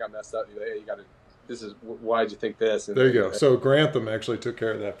if something got messed up, you'd be like, hey, you got to this is why'd you think this? And there you go. So Grantham actually took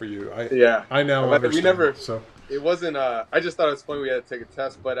care of that for you. I now understand. We never. So it wasn't. I just thought it was funny we had to take a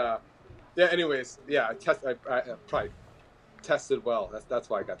test, but yeah. Anyways, yeah, I probably tested well. That's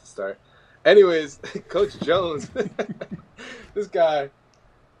why I got to start. Anyways, Coach Jones, this guy.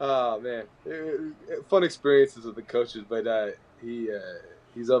 Oh man, fun experiences with the coaches, but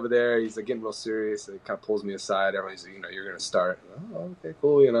he's over there. He's like getting real serious. And he kind of pulls me aside. Everyone's like, you're gonna start. Oh, okay,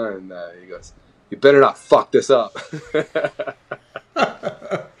 cool, and he goes, you better not fuck this up.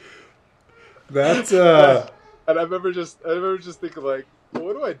 That's and I remember just thinking like, well,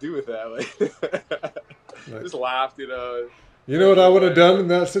 what do I do with that? Like, just laughed, You know what I would have done in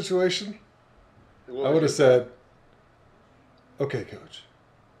that situation? I would have said, okay, coach.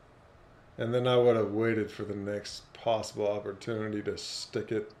 And then I would have waited for the next possible opportunity to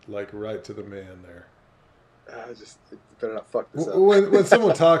stick it like right to the man there. Just better not fuck this up. When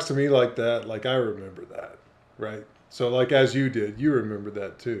someone talks to me like that, like I remember that, right? So like as you did, you remember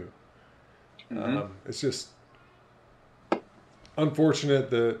that too. Mm-hmm. It's just unfortunate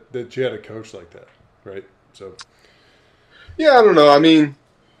that you had a coach like that, right? So yeah, I don't know. I mean,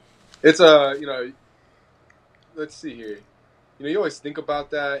 it's let's see here. You always think about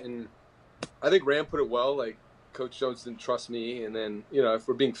that, and I think Rand put it well. Like Coach Jones didn't trust me, and then if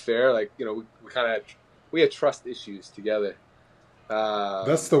we're being fair, like we had trust issues together.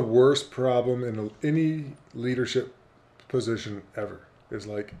 That's the worst problem in any leadership position ever. Is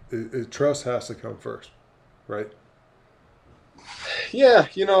like trust has to come first, right? Yeah,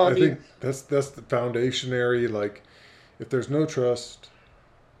 I mean, think that's the foundationary. Like, if there's no trust,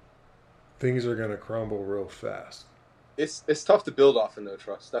 things are going to crumble real fast. It's tough to build off of no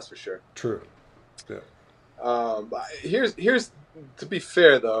trust. That's for sure. True. Yeah. Here's to be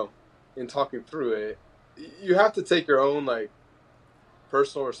fair though, in talking through it, you have to take your own like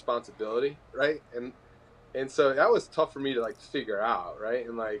personal responsibility, right? And so that was tough for me to like figure out, right?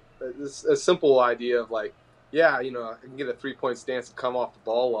 And like this a simple idea of like, yeah, I can get a 3-point stance and come off the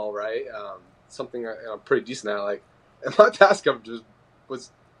ball well, right? Something I'm pretty decent at. Like, and my pass coverage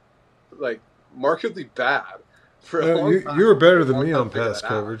was like markedly bad for a long time. You were better than me on pass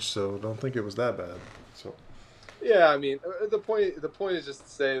coverage, so don't think it was that bad. So yeah, I mean, the point is just to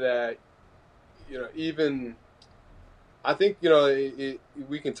say that even I think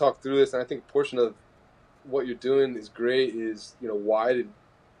we can talk through this, and I think a portion of what you're doing is great. Is why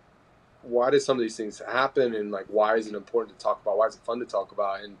did some of these things happen, and like why is it important to talk about? Why is it fun to talk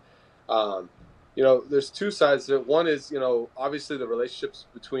about? And there's two sides to it. One is obviously the relationships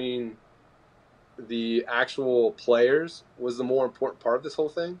between the actual players was the more important part of this whole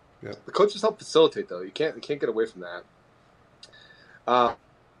thing. Yeah. The coaches help facilitate though. You can't get away from that.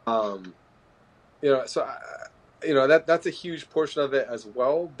 So that's a huge portion of it as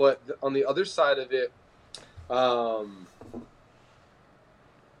well. But on the other side of it,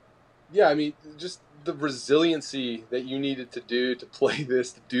 yeah, I mean, just the resiliency that you needed to do to play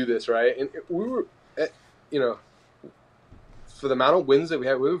this, to do this, right? And we were, for the amount of wins that we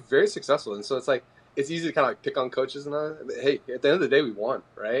had, we were very successful. And so it's like, it's easy to kind of like pick on coaches and all. Hey, at the end of the day, we won,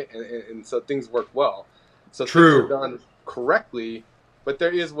 right? And so things worked well. So True. Things were done correctly. But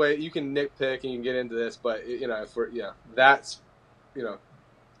there is way you can nitpick and you can get into this, but if we're that's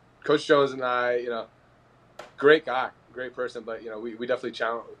Coach Jones and I, great guy, great person, but we definitely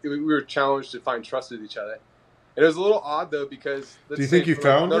we were challenged to find trust with each other. And it was a little odd though because do you think you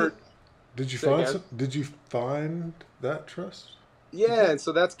found it? Did you find that trust? Yeah, and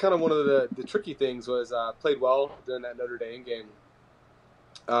so that's kind of one of the tricky things was played well during that Notre Dame game.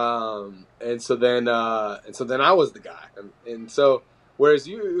 And so then I was the guy, and so. Whereas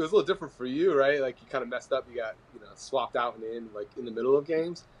it was a little different for you, right? Like you kind of messed up. You got swapped out and in like in the middle of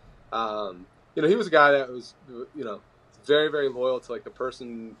games. He was a guy that was very very loyal to like the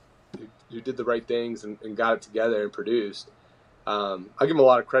person who did the right things and got it together and produced. I give him a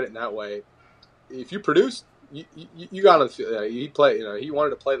lot of credit in that way. If you produced, you got on the field. He played. He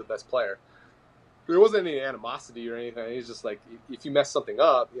wanted to play the best player. There wasn't any animosity or anything. He's just like if you mess something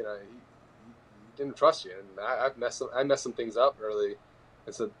up, he didn't trust you. And I messed some things up early.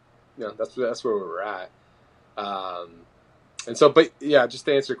 And so, that's where we were at. And so, but yeah, just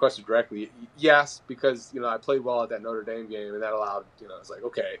to answer your question directly, yes, because, I played well at that Notre Dame game and that allowed, it's like,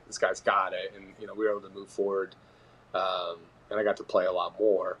 okay, this guy's got it. And, we were able to move forward. And I got to play a lot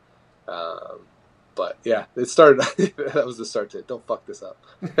more. But yeah, it started, that was the start to it. Don't fuck this up.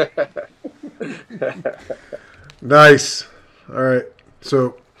 Nice. All right.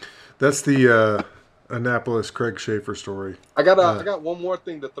 So that's the, Annapolis Craig Schaefer story. I got one more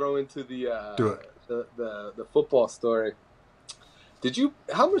thing to throw into the do it. The football story.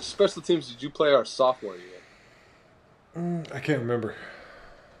 How much special teams did you play our sophomore year? I can't remember.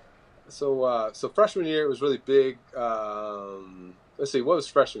 So freshman year it was really big. Let's see, what was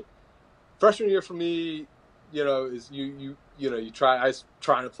freshman? Freshman year for me, is you try. I was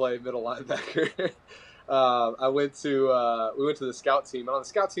trying to play middle linebacker. We went to the scout team, and on the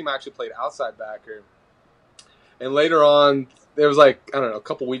scout team I actually played outside backer. And later on, there was I don't know, a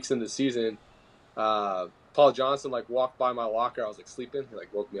couple weeks into the season, Paul Johnson walked by my locker. I was sleeping. He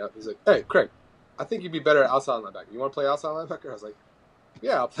woke me up. He's like, "Hey, Craig, I think you'd be better at outside linebacker. You want to play outside linebacker?" I was like,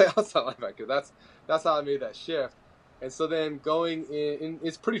 "Yeah, I'll play outside linebacker." That's how I made that shift. And so then going in,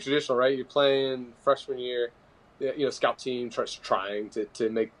 it's pretty traditional, right? You're playing freshman year, scout team, trying to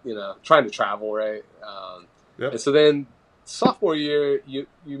travel, right? Yep. And so then sophomore year, you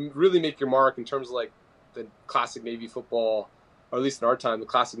really make your mark in terms of the classic Navy football, or at least in our time, the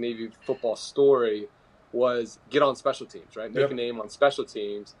classic Navy football story was get on special teams, right? Make a name on special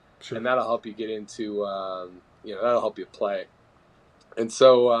teams, sure. And that'll help you get into, that'll help you play. And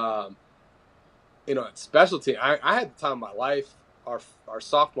so, at special team, I had the time of my life. Our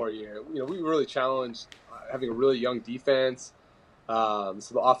sophomore year, we were really challenged, having a really young defense. So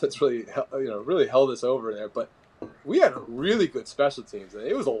the offense really held us over there. But we had really good special teams, and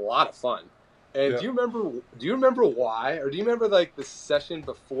it was a lot of fun. And do you remember why, or do you remember the session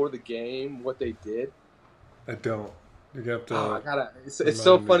before the game, what they did? I don't. You got to. It's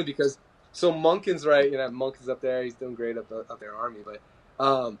so funny because Monken's right. Monken's up there. He's doing great up there, Army. But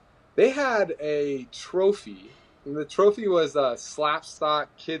they had a trophy. And the trophy was a Slapstock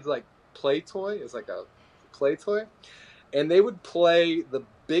kids play toy. It's a play toy, and they would play the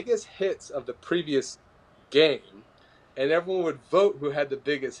biggest hits of the previous game, and everyone would vote who had the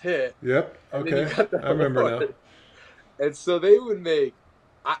biggest hit. Yep. Okay. I remember now. And so they would make.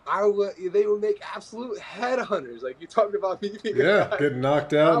 They would make absolute headhunters. You talked about me being getting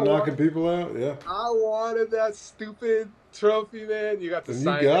knocked out, knocking people out. Yeah. I wanted that stupid trophy, man. You got to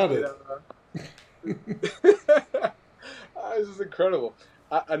sign it. You got it. It was just incredible.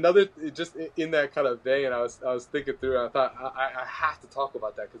 Just in that kind of vein, I was thinking through, and I thought I have to talk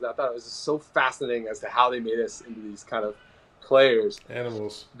about that because I thought it was just so fascinating as to how they made us into these kind of players.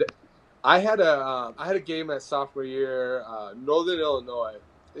 Animals. I had a game that sophomore year, Northern Illinois.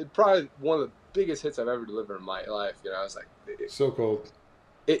 It's probably one of the biggest hits I've ever delivered in my life. I was so cold.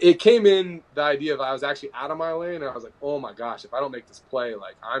 It came in the idea of I was actually out of my lane, and I was like, oh my gosh, if I don't make this play,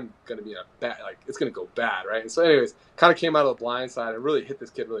 I'm gonna be in a bad, it's gonna go bad, right? And so, anyways, kind of came out of the blind side and really hit this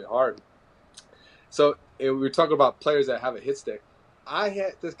kid really hard. So we were talking about players that have a hit stick. I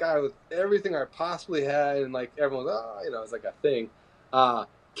hit this guy with everything I possibly had, and everyone's it's a thing.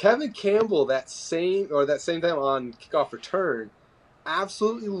 Kevin Campbell that same time on kickoff return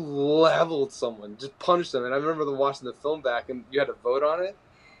absolutely leveled someone, just punched them. And I remember watching the film back, and you had to vote on it.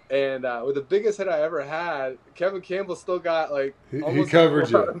 And with the biggest hit I ever had, Kevin Campbell still got he covered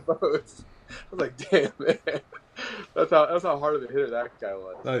you. Votes. I was like, damn, man, that's how hard of a hitter that guy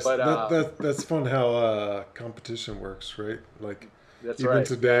was. Nice. But that's fun how competition works, right? That's even right.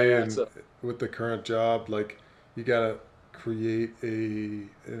 today, with the current job, you gotta create an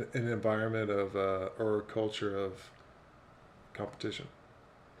environment of or a culture of competition.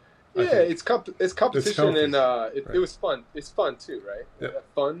 Yeah, it's competition, and right. It was fun. It's fun too, right? Yep. That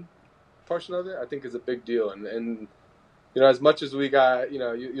fun portion of it, I think, is a big deal. And as much as we got,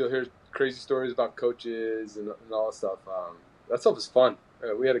 you'll hear crazy stories about coaches and all that stuff. That stuff is fun.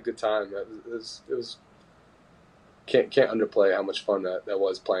 We had a good time. It was can't underplay how much fun that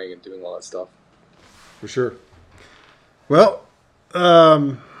was playing and doing all that stuff. For sure. Well,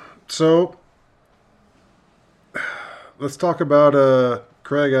 so let's talk about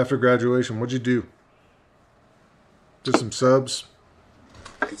Craig after graduation. What'd you do? Did some subs?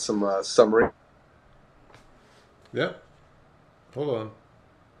 Get some submarine. Yeah. Hold on.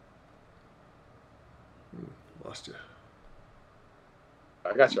 Lost you.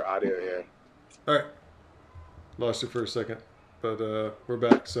 I got your audio here. All right. Lost you for a second, but we're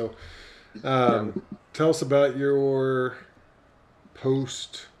back. So tell us about your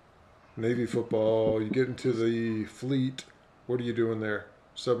post-Navy football. You get into the fleet. What are you doing there?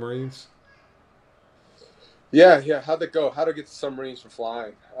 Submarines? Yeah. How'd that go? How'd I get the submarines for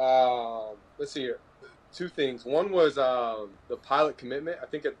flying? Let's see here. Two things. One was the pilot commitment. I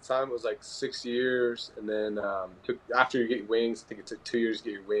think at the time it was 6 years, and then after you get your wings, I think it took 2 years to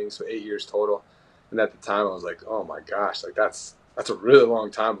get your wings, so 8 years total. And at the time, I was like, oh my gosh, that's a really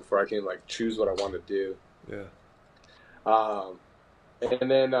long time before I can choose what I want to do. Yeah. And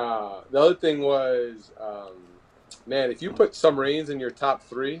then the other thing was, man, if you put submarines in your top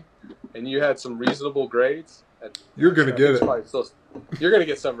 3 and you had some reasonable grades, you're gonna get it. you're gonna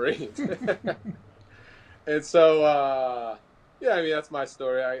get submarines. And so, yeah, I mean, that's my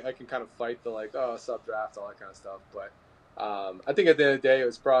story. I can kind of fight the like, oh, sub draft, all that kind of stuff. But I think at the end of the day, it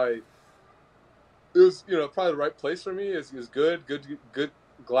was probably the right place for me. It was good.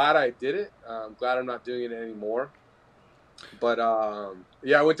 Glad I did it. Glad I'm not doing it anymore. But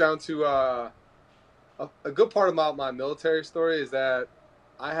yeah, I went down to a good part about my military story is that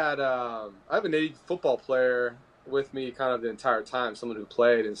I have a Navy football player with me kind of the entire time, someone who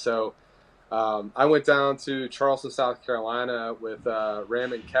played, and so I went down to Charleston, South Carolina with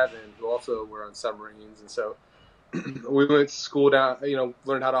Ram and Kevin, who also were on submarines, and so we went to school down,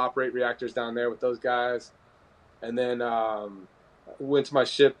 learned how to operate reactors down there with those guys, and then went to my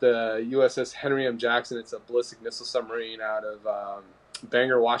ship, the USS Henry M. Jackson. It's a ballistic missile submarine out of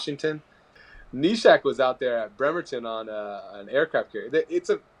Bangor, Washington. Nishak was out there at Bremerton on an aircraft carrier. It's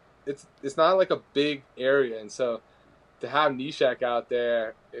not like a big area, and so to have Nishak out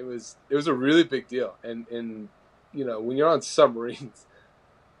there, it was a really big deal. And when you're on submarines,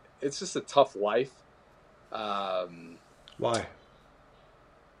 it's just a tough life. Why?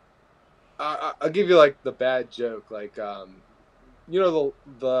 I'll give you like the bad joke, like the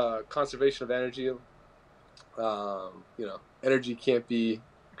conservation of energy. Energy can't be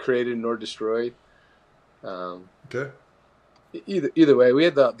created nor destroyed. Okay. Either way, we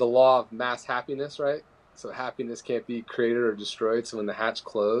had the law of mass happiness, right? So happiness can't be created or destroyed. So when the hatch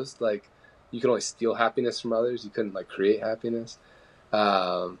closed, like you can only steal happiness from others. You couldn't like create happiness.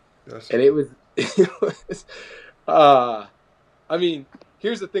 And it was, I mean,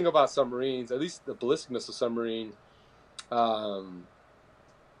 here's the thing about submarines, at least the ballistic missile submarine.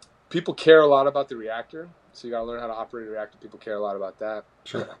 People care a lot about the reactor. So you got to learn how to operate a reactor. People care a lot about that.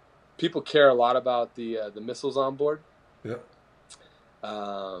 Sure. People care a lot about the missiles on board. Yep.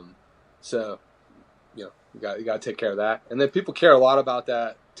 So, you got to take care of that. And then people care a lot about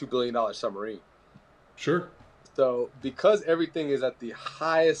that $2 billion submarine. Sure. So because everything is at the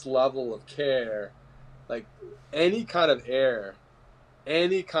highest level of care, like any kind of error,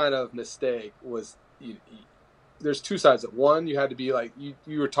 any kind of mistake was, there's two sides. One, you had to be like,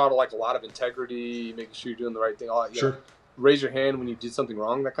 you were taught like a lot of integrity, making sure you're doing the right thing. Sure. Raise your hand when you did something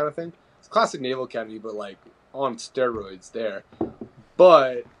wrong, that kind of thing. It's classic Naval Academy, but like on steroids there.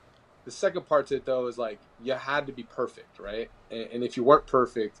 But the second part to it, though, is like you had to be perfect, right? And if you weren't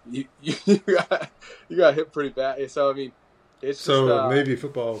perfect, you got hit pretty bad. So I mean, it's so just, Navy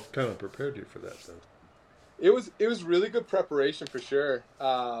football kind of prepared you for that, then. It was really good preparation for sure.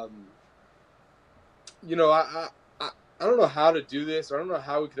 I don't know how to do this, or I don't know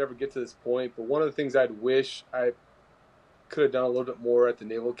how we could ever get to this point. But one of the things I'd wish I could have done a little bit more at the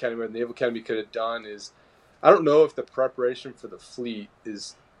Naval Academy, or the Naval Academy could have done is, I don't know if the preparation for the fleet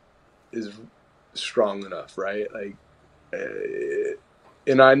is strong enough, right? Like,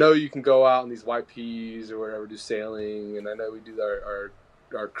 and I know you can go out on these YPs or whatever, do sailing, and I know we do our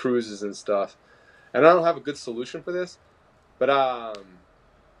cruises and stuff. And I don't have a good solution for this, but that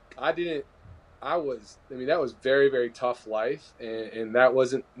was very, very tough life, and that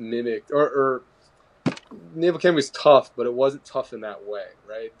wasn't mimicked, or Naval Academy was tough, but it wasn't tough in that way,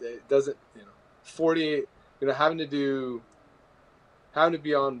 right? It doesn't, 48, having to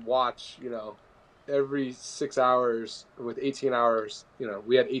be on watch, every 6 hours with 18 hours,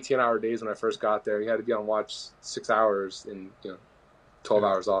 we had 18-hour days when I first got there. You had to be on watch 6 hours and, 12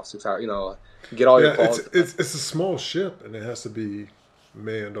 hours off, 6 hours, get all your calls. It's a small ship, and it has to be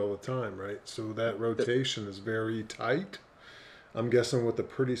manned all the time, right? So that rotation is very tight. I'm guessing with a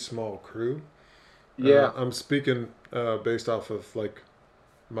pretty small crew. Yeah. I'm speaking based off of like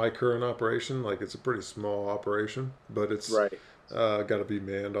my current operation. Like it's a pretty small operation, but it's right. Got to be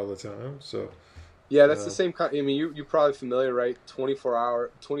manned all the time. So yeah, that's the same kind. I mean, you're probably familiar, right?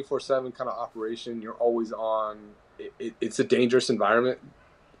 24/7 kind of operation. You're always on. It's a dangerous environment.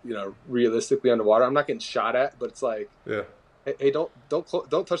 Realistically underwater. I'm not getting shot at, but it's like, yeah. Hey, don't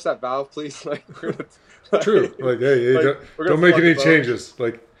touch that valve, please. Like, true. Like, hey, don't make any changes.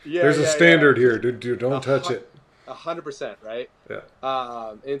 Like, there's a standard here. Dude, don't touch it. 100%, right? Yeah.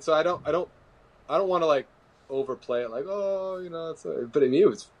 And so I don't want to like overplay it. Like, but I mean,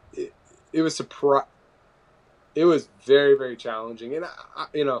 it was very, very challenging. And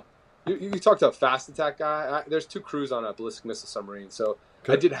you talked to a fast attack guy. There's 2 crews on a ballistic missile submarine, so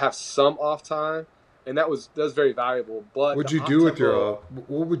okay. I did have some off time. And that was very valuable. But what would you do with your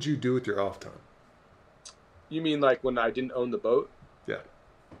off time? You mean like when I didn't own the boat? Yeah.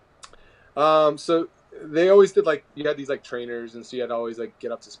 So they always did like, you had these like trainers, and so you had to always like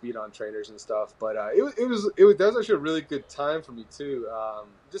get up to speed on trainers and stuff. But that was actually a really good time for me too.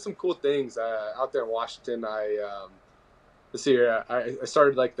 Just some cool things out there in Washington. let's see here. I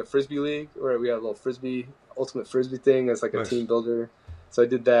started like the Frisbee League where we had a little Frisbee, ultimate Frisbee thing as like a Nice. team builder. So I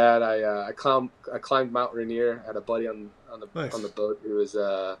did that. I climbed Mount Rainier. I had a buddy on Nice. the boat who was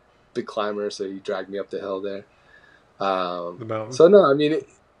a big climber, so he dragged me up the hill there. The mountain. So no, I mean,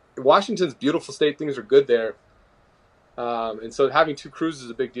 Washington's beautiful state. Things are good there, and so having 2 cruises is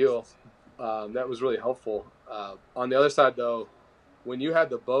a big deal. That was really helpful. On the other side, though, when you had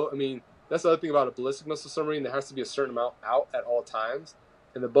the boat, I mean, that's the other thing about a ballistic missile submarine. There has to be a certain amount out at all times.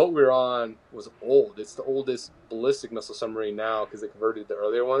 And the boat we were on was old. It's the oldest ballistic missile submarine now because they converted the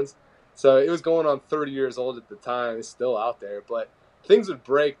earlier ones. So it was going on 30 years old at the time. It's still out there. But things would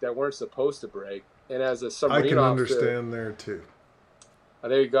break that weren't supposed to break. And as a submarine I can officer, understand there too.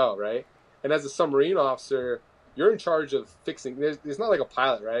 there you go, right? And as a submarine officer, you're in charge of fixing. There's not like a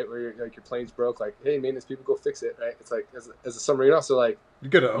pilot, right? Where you're, like your plane's broke, like, hey, maintenance people, go fix it, right? It's like as a submarine officer, like You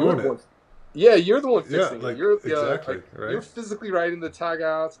got to own it. Yeah, you're the one Yeah, fixing like, it. You're exactly, like, right? You're physically writing the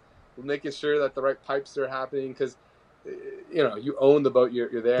tagouts, making sure that the right pipes are happening because you own the boat.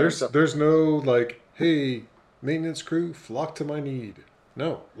 You're there. There's no like, hey, maintenance crew, flock to my need.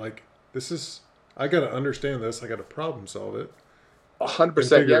 No, like this is. I got to understand this. I got to problem solve it.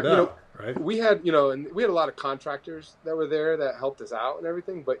 100%. Yeah, it out, right? We had and we had a lot of contractors that were there that helped us out and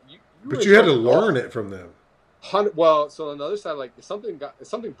everything. But you had to learn it from them. Well, so on the other side, like if something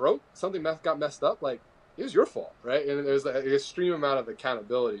broke, something got messed up, like it was your fault, right? And there's like an extreme amount of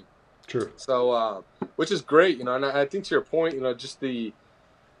accountability. True. So, which is great, and I think to your point, just the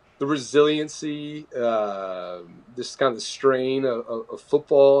resiliency, this kind of the strain of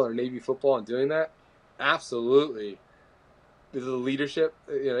football or Navy football and doing that, absolutely. The leadership,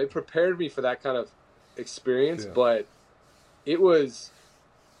 it prepared me for that kind of experience, but it was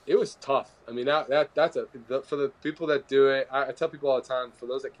tough. I mean, that's for the people that do it. I tell people all the time, for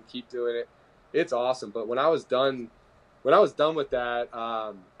those that can keep doing it, it's awesome. But when I was done with that,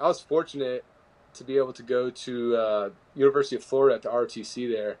 I was fortunate to be able to go to University of Florida at the ROTC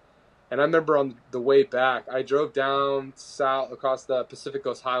there. And I remember on the way back, I drove down south across the Pacific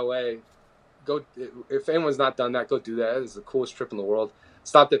Coast Highway. If anyone's not done that, go do that. It is the coolest trip in the world.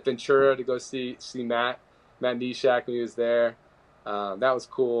 Stopped at Ventura to go see Matt Neshak when he was there. That was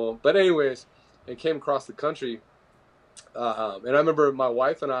cool. But anyways, it came across the country. And I remember my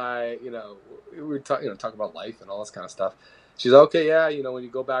wife and I, we were talk about life and all this kind of stuff. She's like, okay, yeah, when you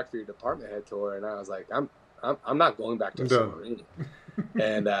go back for your department head tour, and I was like, I'm not going back to a submarine.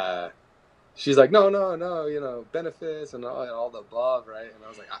 And she's like, no, benefits and all the above, right? And I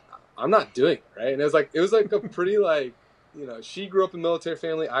was like, I'm not doing it, right? And it was like a pretty she grew up in a military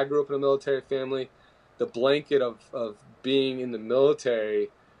family, I grew up in a military family. The blanket of being in the military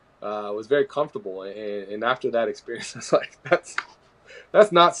was very comfortable, and after that experience, I was like,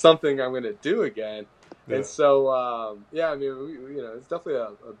 that's not something I'm going to do again. Yeah. And so, I mean, it's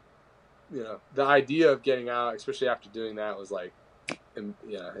definitely the idea of getting out, especially after doing that, was like, I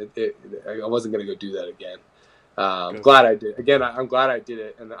wasn't going to go do that again. I'm glad I did. Again, I'm glad I did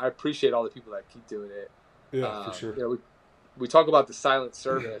it, and I appreciate all the people that keep doing it. Yeah, for sure. We talk about the silent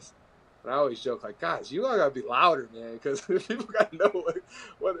service. And I always joke, like, guys, you all got to be louder, man, because people got to know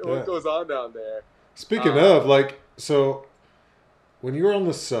what goes on down there. Speaking of, so when you were on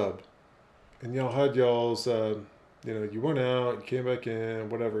the sub and y'all had y'all's, you went out, you came back in,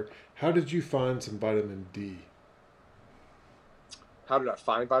 whatever, how did you find some vitamin D? How did I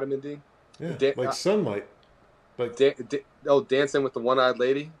find vitamin D? Yeah, sunlight. Dancing with the one-eyed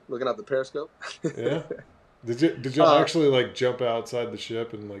lady, looking out the periscope. Yeah. Did y'all actually, jump outside the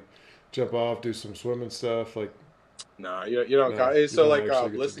ship and, jump off, do some swimming stuff? No, you don't.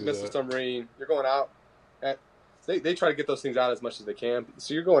 Ballistic missile submarine, you're going out. They try to get those things out as much as they can.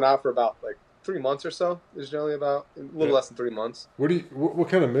 So you're going out for about 3 months or so. It's generally about a little less than 3 months. What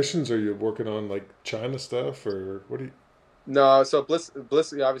kind of missions are you working on? Like China stuff, or what do you? No, so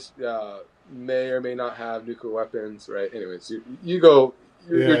Ballistic obviously may or may not have nuclear weapons, right? Anyways, you go.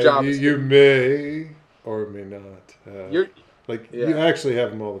 Your job. You may or may not. You actually have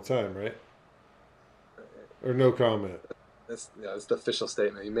them all the time, right? Or no comment? That's the official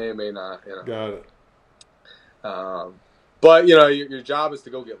statement. You may or may not. Got it. But your job is to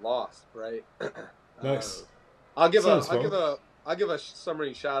go get lost, right? Nice. I'll give a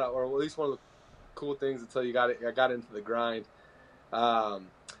submarine shout out, or at least one of the cool things until I got into the grind. My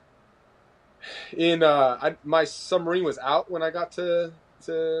submarine was out when I got to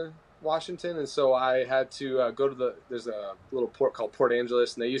Washington, and so I had to go to there's a little port called Port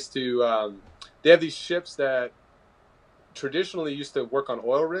Angeles, and they used to they have these ships that traditionally used to work on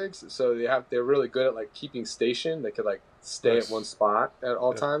oil rigs, so they're really good at keeping station. They could stay at one spot at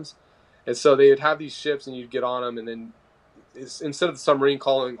all times, and so they would have these ships, and you'd get on them, and then instead of the submarine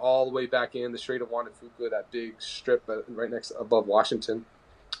calling all the way back in the Strait of Juan de Fuca, that big strip right next above Washington,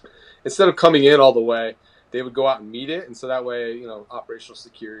 instead of coming in all the way, they would go out and meet it, and so that way, you know, operational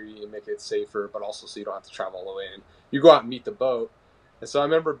security and make it safer, but also so you don't have to travel all the way in. You go out and meet the boat, and so I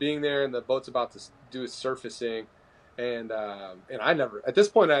remember being there, and the boat's about to do its surfacing, and I never, at this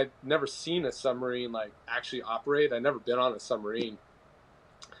point, I'd never seen a submarine like actually operate. I'd never been on a submarine,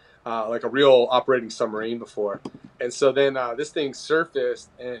 like a real operating submarine before, and so then this thing surfaced,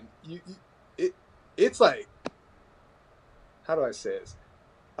 and it's like, how do I say this?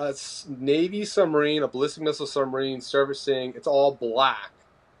 A Navy submarine, a ballistic missile submarine servicing. It's all black,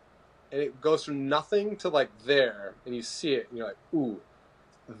 and it goes from nothing to like there, and you see it, and you're like, "Ooh,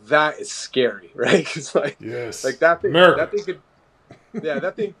 that is scary," right? It's like, yes, like that thing, America. that thing could, yeah,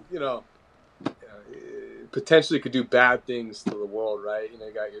 that thing, you know, potentially could do bad things to the world, right? You know,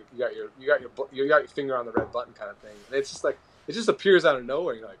 you got your finger on the red button kind of thing. And it's just like it just appears out of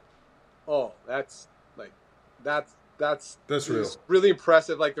nowhere. You're like, "Oh, that's real. Really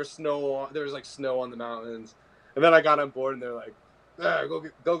impressive." Like there's like snow on the mountains, and then I got on board and they're like,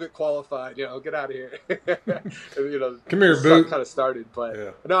 go get qualified, you know, get out of here. And, you know, come here, boot. Kind of started, but yeah.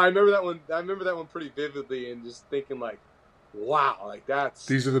 No, I remember that one pretty vividly, and just thinking like, wow, like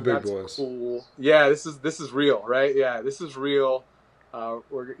these are the big boys. Cool. Yeah, this is real, right? Yeah, this is real.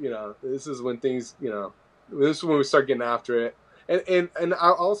 This is when things, you know, this is when we start getting after it. And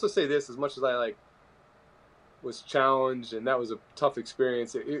I'll also say this: as much as I like was challenged, and that was a tough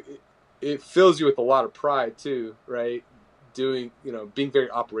experience, it fills you with a lot of pride too, right? Doing, you know, being very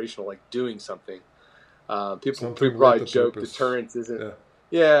operational, like doing something. People probably joke deterrence isn't.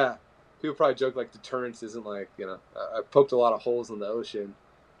 Yeah, people probably joke like deterrence isn't like, you know, I poked a lot of holes in the ocean,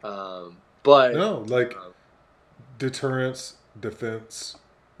 but no, like deterrence, defense,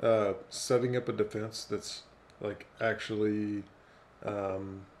 setting up a defense that's like actually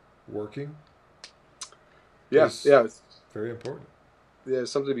working. Yeah, it's very important. Yeah,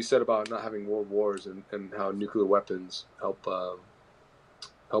 there's something to be said about not having world wars and how nuclear weapons help the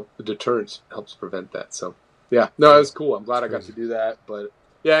deterrence helps prevent that. So yeah, no, it was cool. I'm glad I got to do that. But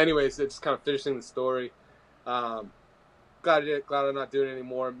yeah, anyways, it's kind of finishing the story. Glad I'm not doing it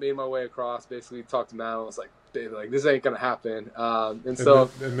anymore. Made my way across. Basically, talked to Matt. I was like, baby, like this ain't gonna happen. And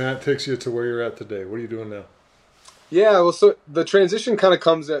that takes you to where you're at today. What are you doing now? Yeah, well, so the transition kind of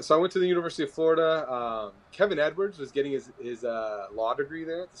comes at. So I went to the University of Florida. Kevin Edwards was getting his law degree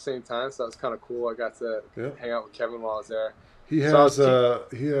there at the same time, so that was kind of cool. I got to hang out with Kevin while I was there. He has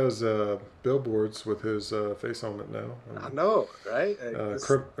billboards with his face on it now. I know, right?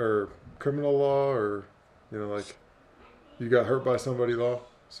 Or criminal law, or you know, like you got hurt by somebody law.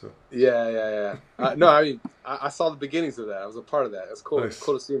 So yeah. No, I mean, I saw the beginnings of that. I was a part of that. It's cool. Nice. It's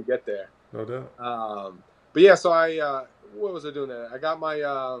cool to see him get there. No doubt. But yeah, so what was I doing there? I got my,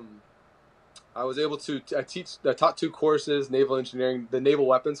 I was able to, I taught 2 courses, naval engineering, the naval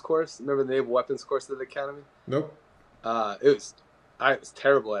weapons course. Remember the naval weapons course at the academy? Nope. I was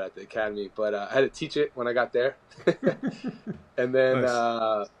terrible at it at the academy, but I had to teach it when I got there. And then,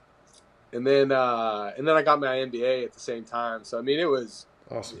 nice. and then I got my MBA at the same time. So, I mean, it was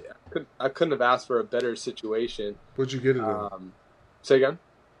awesome. Yeah, I couldn't have asked for a better situation. What'd you get it in? Say again?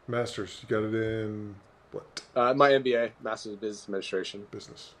 Master's. You got it in what? My MBA, Master's of Business Administration.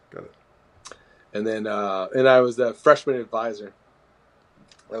 Business. Got it. And then, and I was the freshman advisor.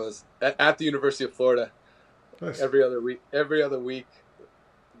 I was at the University of Florida. Nice. Every other week,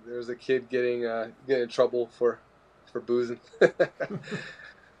 there was a kid getting in trouble for boozing,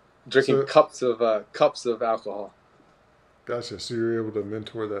 drinking cups of alcohol. Gotcha. So you were able to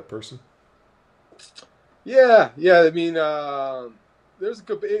mentor that person. Yeah. I mean, it was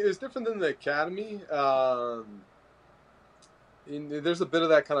different than the academy. There's a bit of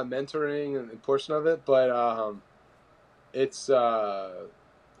that kind of mentoring and portion of it, but it's I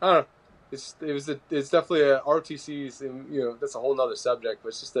don't know. It's definitely a RTC's, and you know that's a whole nother subject, but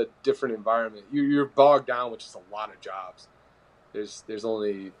it's just a different environment. You're bogged down with just a lot of jobs. There's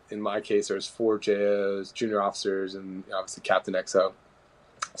only, in my case, there's 4 JOs, junior officers, and obviously Captain XO,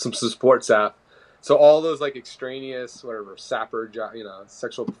 some support staff. So all those like extraneous, whatever, sapper job, you know,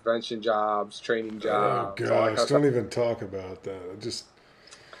 sexual prevention jobs, training jobs. Oh gosh, don't even talk about that. It's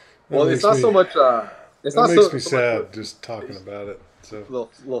not so much. It makes me sad just talking about it. So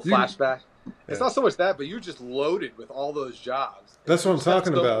little flashback. It's not so much that, but you're just loaded with all those jobs. That's what I'm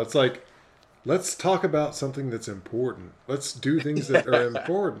talking about. It's like, let's talk about something that's important. Let's do things that are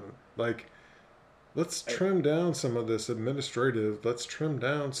important. Like, let's trim down some of this administrative. Let's trim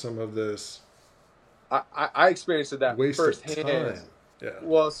down some of this. I experienced that firsthand. Yeah.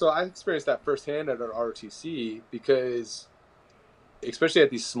 Well, so I experienced that firsthand at an ROTC because especially at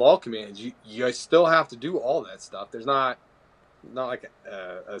these small commands, you still have to do all that stuff. There's not like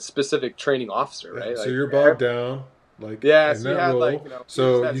a specific training officer, Yeah, right? so Like, you're bogged down, like yeah, in so you that had like, role, we just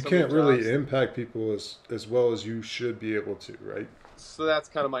so had you so many can't really jobs. impact people as well as you should be able to, right? So that's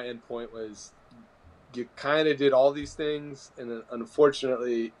kind of my end point was you kind of did all these things, and then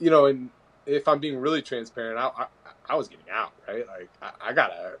unfortunately, and if I'm being really transparent, I was getting out, right? Like I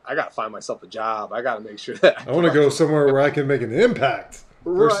gotta find myself a job. I gotta make sure that I I want to provide go for my somewhere where I family. can make an impact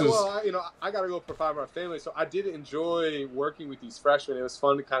Right. versus Well, I got to go provide for my family. So I did enjoy working with these freshmen. It was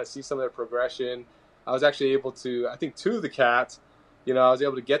fun to kind of see some of their progression. I was actually able to, I think, two of the cats, I was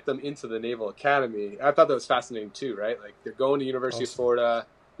able to get them into the Naval Academy. I thought that was fascinating too, right? Like they're going to University of awesome. Florida,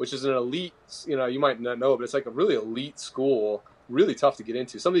 which is an elite, you might not know, but it's like a really elite school, really tough to get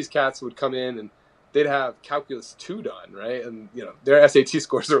into. Some of these cats would come in and they'd have calculus 2 done, right? And, their SAT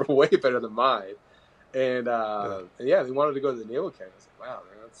scores are way better than mine. And, Yeah. they wanted to go to the Naval Academy. I was like, wow,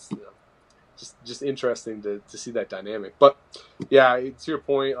 man, that's just interesting to see that dynamic. But yeah, to your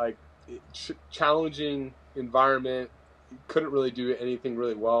point, like challenging environment, couldn't really do anything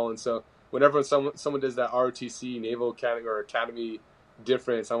really well. And so whenever someone does that ROTC Naval Academy or Academy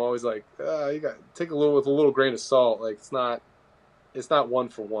difference, I'm always like, you got to take a little with a little grain of salt. Like it's not one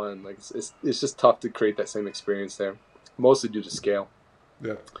for one. Like it's just tough to create that same experience there, mostly due to scale.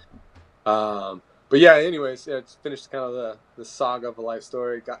 Yeah. But yeah, anyways, it's finished kind of the saga of a life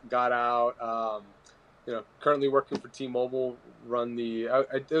story. Got out. Currently working for T-Mobile. I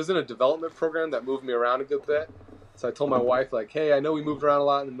was in a development program that moved me around a good bit. So I told my wife, like, hey, I know we moved around a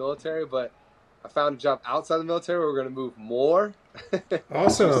lot in the military, but I found a job outside the military where we're going to move more.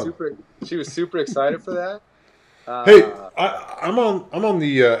 Awesome. She was super excited for that. Hey, I'm on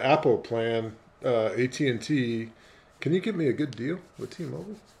the Apple plan, AT&T. Can you give me a good deal with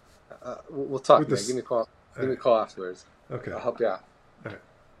T-Mobile? We'll talk, With man. Give this, me a call. all Give me right. a call afterwards. Okay. I'll help you out.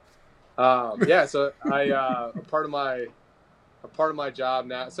 All right. Yeah, so a part of my job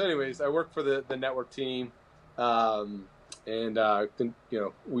now. So, anyways, I work for the network team, and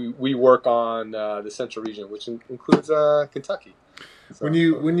we work on the central region, which includes Kentucky. When So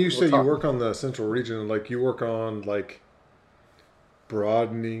you we'll say you talk. work on the central region, like you work on like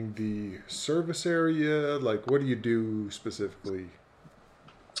broadening the service area, like what do you do specifically?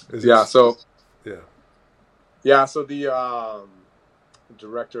 Is Yeah, it so yeah. so the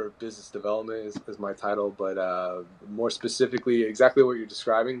director of business development is my title, but more specifically, exactly what you're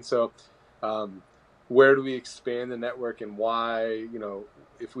describing. So, where do we expand the network and why?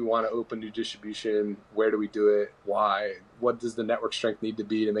 If we want to open new distribution, where do we do it? Why? What does the network strength need to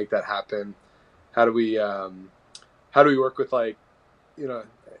be to make that happen? How do we work with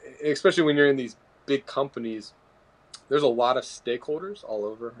especially when you're in these big companies? There's a lot of stakeholders all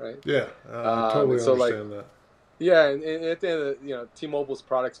over, right? Yeah, I And totally so like understand that. yeah, and at the end of T-Mobile's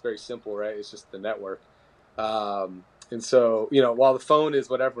product's very simple, right? It's just the network. And so, while the phone is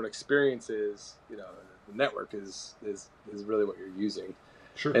what everyone experiences, the network is really what you're using.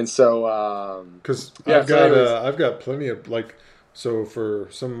 Sure. And so, Because yeah. So, anyways, I've got plenty of like, so for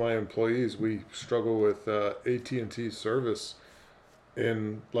some of my employees, we struggle with AT&T service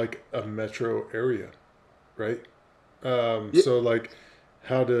in like a metro area, right? yeah, So like,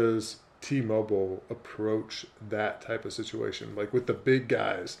 how does T-Mobile approach that type of situation? Like with the big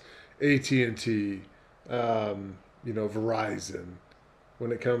guys, AT&T, Verizon.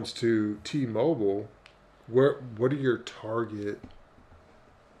 When it comes to T-Mobile, what are your target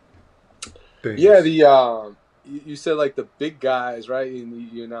yeah. things? You said like the big guys, right?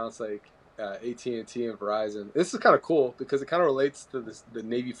 And you announced like AT&T and Verizon. This is kind of cool because it kind of relates to the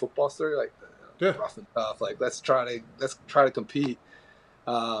Navy football story, like Yeah. rough and tough. Like let's try to compete.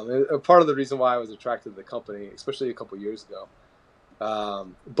 And part of the reason why I was attracted to the company, especially a couple years ago.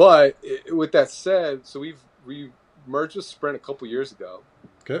 But with that said, so we merged with Sprint a couple years ago,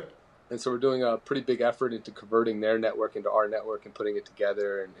 Okay. and so we're doing a pretty big effort into converting their network into our network and putting it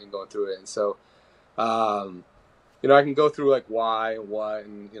together and going through it. And so, I can go through like why and what,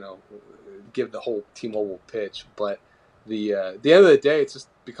 and give the whole T-Mobile pitch. But the end of the day, it's just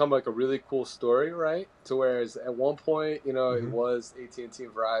become like a really cool story, right? To whereas at one point, it Mm-hmm. was AT&T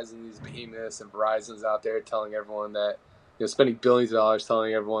and Verizon, these behemoths, and Verizon's out there telling everyone that spending billions of dollars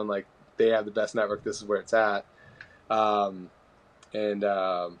telling everyone like they have the best network. This is where it's at. And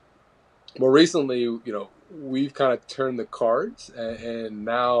more recently, we've kind of turned the cards, and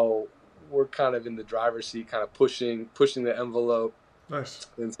now we're kind of in the driver's seat, kind of pushing the envelope. Nice.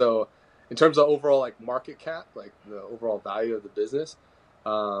 And so, in terms of overall like market cap, like the overall value of the business, I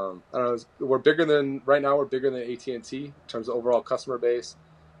don't know. We're bigger than right now. We're bigger than AT&T in terms of overall customer base,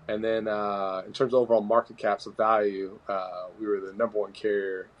 And then in terms of overall market caps of value, we were the number one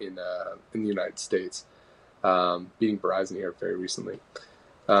carrier in the United States, beating Verizon here very recently.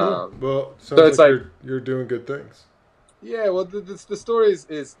 Cool. Well, So sounds it's like like, you're doing good things. yeah, well, the story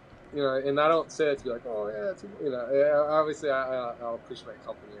is, and I don't say it to be like, oh yeah, obviously I'll appreciate my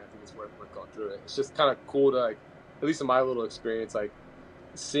company. I think it's worth going through it. It's just kind of cool to, like, at least in my little experience, like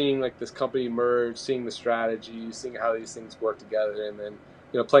seeing like this company merge, seeing the strategy, seeing how these things work together, and then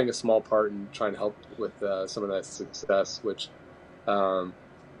playing a small part in trying to help with some of that success. Which I'm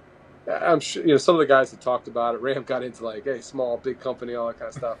sure some of the guys that talked about it. Ram got into like, hey, small, big company, all that kind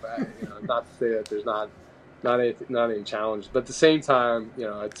of stuff. Not to say that there's not any challenge, but at the same time,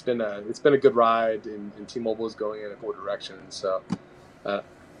 it's been a good ride, and T-Mobile is going in a cool direction. So,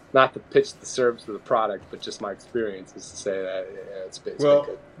 not to pitch the service or the product, but just my experience is to say that it's been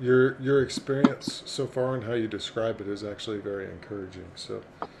good. Your experience so far and how you describe it is actually very encouraging. So,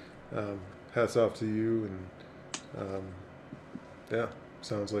 hats off to you, and yeah,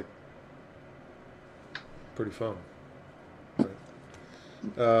 sounds like pretty fun.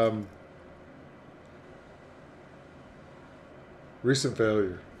 Right. Recent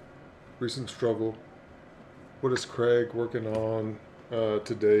failure, recent struggle. What is Craig working on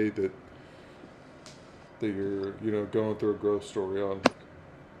today that you're going through a growth story on?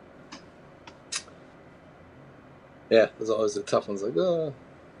 Yeah, there's always the tough ones, like,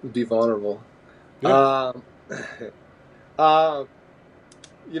 be vulnerable. Yeah. How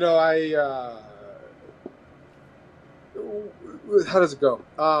does it go?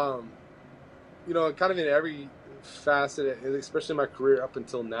 Kind of in every facet, especially my career up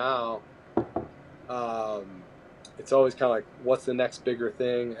until now, it's always kind of like, what's the next bigger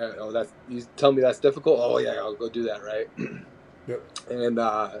thing? You tell me that's difficult. Oh yeah, I'll go do that, right? Yep. And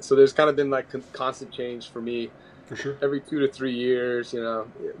so there's kind of been like constant change for me. For sure. Every 2 to 3 years,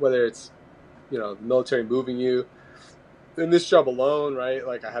 whether it's the military moving you. In this job alone, right?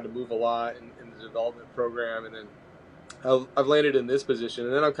 Like, I had to move a lot in the development program, and then I've landed in this position,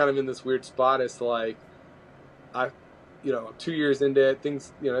 and then I'm kind of in this weird spot as to, like, 2 years into it,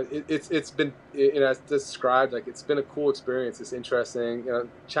 things, it's been, as described, like, it's been a cool experience. It's interesting,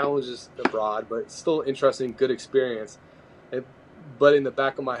 challenges abroad, but it's still interesting, good experience. But in the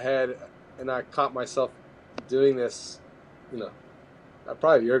back of my head, and I caught myself doing this,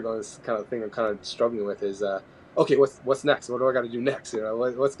 probably a year ago, this kind of thing I'm kind of struggling with is, okay, what's next? What do I got to do next?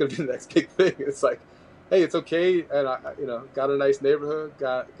 What's going to be the next big thing? It's like, hey, it's okay, and I, got a nice neighborhood,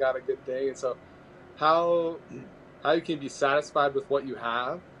 got a good thing, and so how you can be satisfied with what you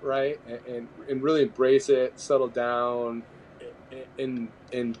have, right, and really embrace it, settle down, and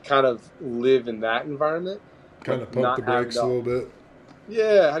kind of live in that environment. Kind of pump the brakes a little bit.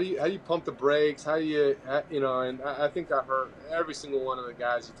 Yeah, how do you pump the brakes? How do you, and I think I heard every single one of the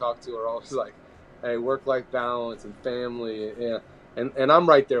guys you talk to are always like, hey, work-life balance and family, and I'm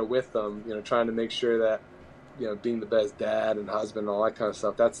right there with them, trying to make sure that, being the best dad and husband and all that kind of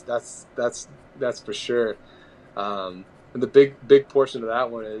stuff, that's for sure. And the big portion of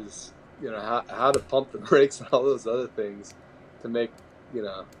that one is, how to pump the brakes and all those other things to make,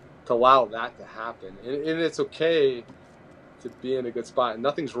 to allow that to happen. And it's okay to be in a good spot, and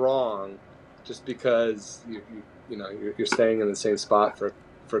nothing's wrong just because you're staying in the same spot for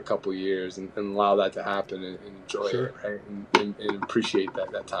a couple of years, and allow that to happen, and enjoy it, right, and appreciate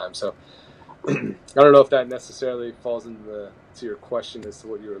that time. So I don't know if that necessarily falls into your question as to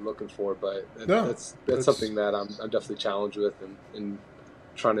what you were looking for, but that's something that I'm definitely challenged with and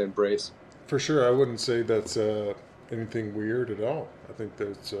trying to embrace. For sure, I wouldn't say that's anything weird at all. I think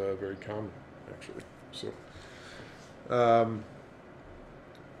that's very common, actually. So.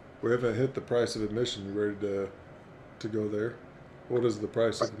 We haven't hit the price of admission. You ready to go there? What does the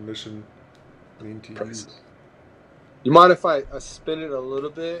price of admission mean to you? You mind if I spin it a little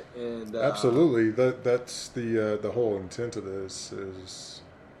bit? And absolutely. That's the whole intent of this. Is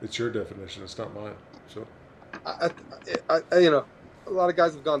it's your definition. It's not mine. So, I a lot of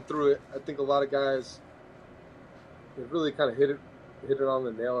guys have gone through it. I think a lot of guys have really kind of hit it on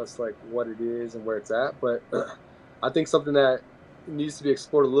the nail as like what it is and where it's at, but. I think something that needs to be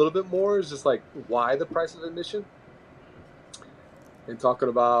explored a little bit more is just like why the price of admission, and talking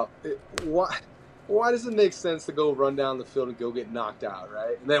about why does it make sense to go run down the field and go get knocked out,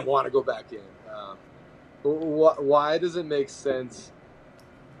 right, and then want to go back in? Why does it make sense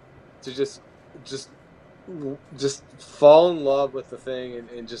to just fall in love with the thing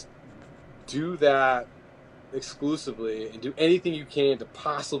and just do that exclusively, and do anything you can to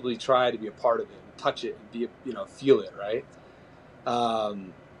possibly try to be a part of it, and touch it, and be feel it, right?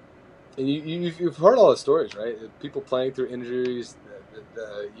 And you've heard all the stories, right? People playing through injuries,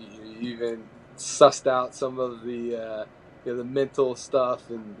 You even sussed out some of the the mental stuff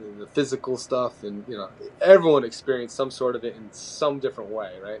and the physical stuff, and everyone experienced some sort of it in some different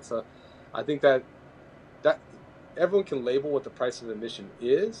way, right? So I think that everyone can label what the price of admission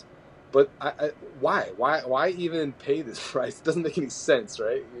is, but why even pay this price? It doesn't make any sense,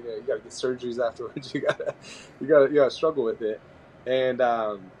 right? You got to get surgeries afterwards. You gotta struggle with it, and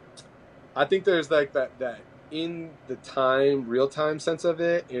I think there's like that in the real time sense of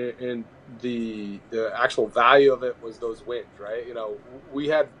it, and the actual value of it was those wins, right? We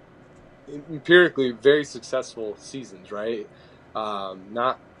had empirically very successful seasons, right?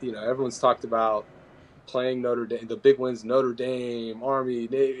 Not everyone's talked about playing Notre Dame, the big wins, Notre Dame, Army,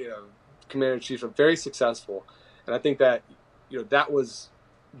 Navy, Commander in Chiefs are very successful, and I think that that was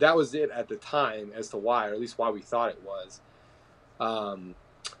it at the time as to why, or at least why we thought it was.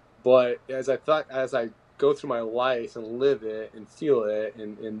 But as I go through my life and live it and feel it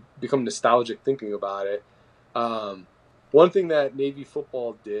and become nostalgic thinking about it, one thing that Navy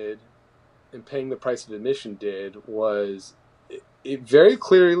football did and paying the price of admission did was it very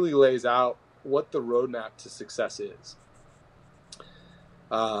clearly lays out what the roadmap to success is.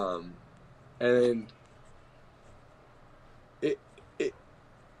 And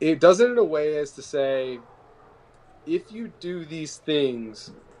it does it in a way as to say, if you do these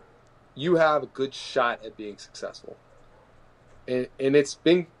things, you have a good shot at being successful. And it's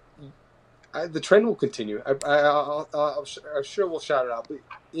been, the trend will continue. I'm sure we'll shout it out. But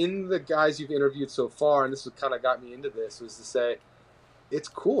in the guys you've interviewed so far, and this is kind of got me into this, was to say, it's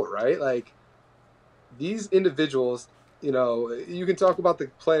cool, right? Like, these individuals, you can talk about the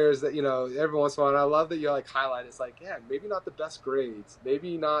players that, every once in a while, and I love that you like highlight, it's like, yeah, maybe not the best grades,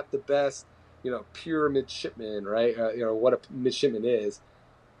 maybe not the best, pure midshipman, right? What a midshipman is,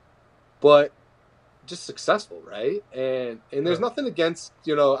 but just successful, right? And there's nothing against,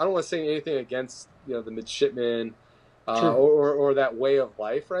 I don't want to say anything against, the midshipman or that way of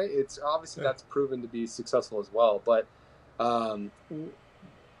life, right? It's obviously that's proven to be successful as well, but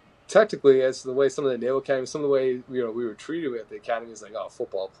technically, as the way some of the Naval Academy, some of the way we were treated at the academy is like, oh,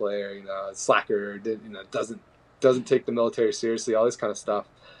 football player, slacker, doesn't take the military seriously, all this kind of stuff.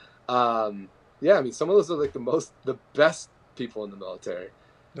 Yeah, I mean, some of those are like the best people in the military.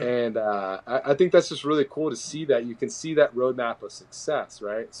 Yeah. And I think that's just really cool to see that you can see that roadmap of success,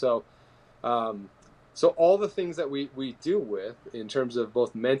 right? So, so all the things that we deal with in terms of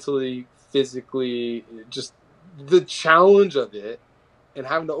both mentally, physically, just the challenge of it and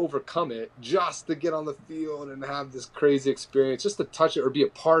having to overcome it just to get on the field and have this crazy experience, just to touch it or be a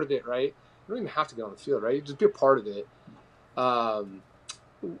part of it, right? You don't even have to get on the field, right? Just be a part of it.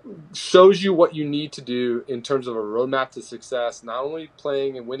 Shows you what you need to do in terms of a roadmap to success, not only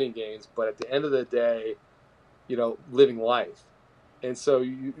playing and winning games, but at the end of the day, living life. And so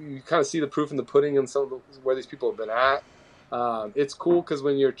you kind of see the proof in the pudding in some of where these people have been at. It's cool because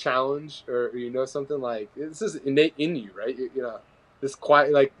when you're challenged or something, like, this is innate in you, right? This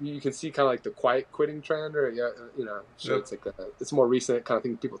quiet, like, you can see kind of like the quiet quitting trend, or sure, it's like it's more recent kind of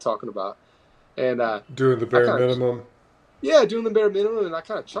thing people talking about, and doing the bare minimum. Yeah, doing the bare minimum, and I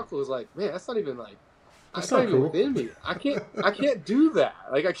kind of chuckle. It was like, man, that's not even like, that's not cool. Within me. I can't do that.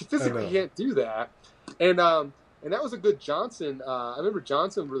 Like, I physically can't do that. And that was a good Johnson. I remember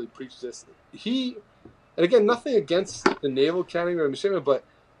Johnson really preached this. And again, nothing against the Naval Academy or midshipman, but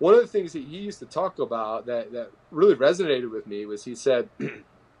one of the things that he used to talk about that really resonated with me was he said,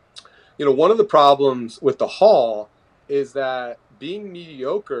 one of the problems with the Hall is that being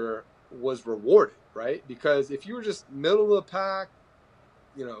mediocre was rewarded, right? Because if you were just middle of the pack,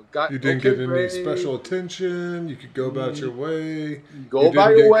 you didn't get any special attention, you could go about your way. Go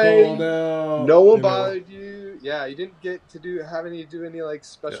about your way. Called out, no one bothered you. Yeah, you didn't get to do any like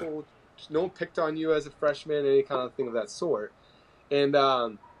special. Yeah. No one picked on you as a freshman, any kind of thing of that sort. And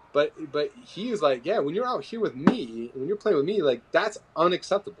but he was like, yeah, when you're out here with me, when you're playing with me, like, that's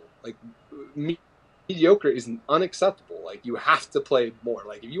unacceptable. Like, mediocre is unacceptable. Like, you have to play more.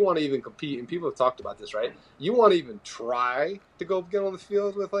 Like, if you want to even compete, and people have talked about this, right? You want to even try to go get on the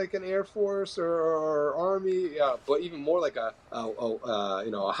field with like an Air Force or Army, but even more like a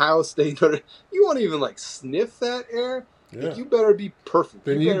Ohio State. You want to even like sniff that air. Yeah. Like, you better be perfect.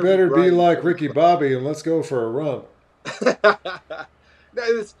 Then you better be like Ricky Bobby and let's go for a run.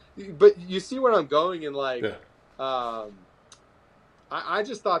 But you see where I'm going, and like, yeah. I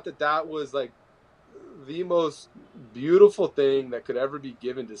just thought that was like the most beautiful thing that could ever be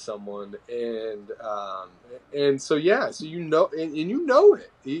given to someone, and so yeah, so and you know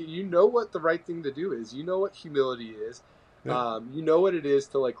it, you know what the right thing to do is, you know what humility is, yeah. You know what it is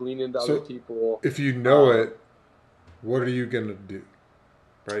to like lean into other people. If you know it, what are you gonna do?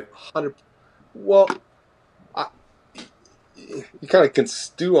 right? 100. Well, I, you kind of can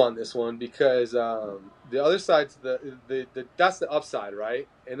stew on this one because the other side's the that's the upside, right?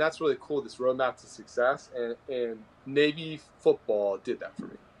 And that's really cool. This roadmap to success, and Navy football did that for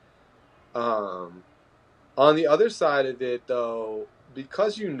me. On the other side of it, though,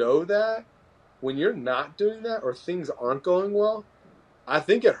 because you know that when you're not doing that or things aren't going well, I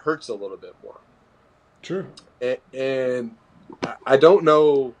think it hurts a little bit more. True. And I don't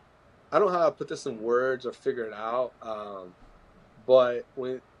know. I don't know how to put this in words or figure it out. But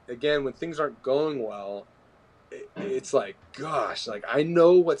when things aren't going well, it's like, gosh, like I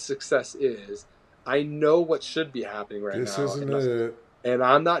know what success is. I know what should be happening right This now, isn't it. and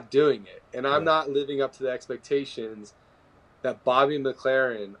I'm not doing it, and I'm Yeah. not living up to the expectations that Bobby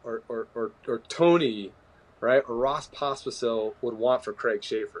McLaren or Tony, right, or Ross Pospisil would want for Craig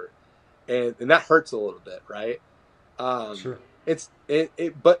Schaefer, and that hurts a little bit, right? Sure.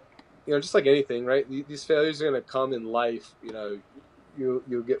 But just like anything, right? These failures are going to come in life.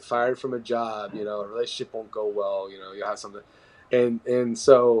 You'll get fired from a job. A relationship won't go well. You'll have something, and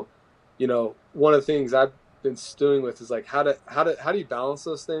so, one of the things I've been stewing with is like how do you balance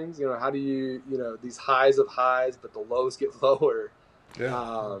those things? How do you these highs of highs, but the lows get lower.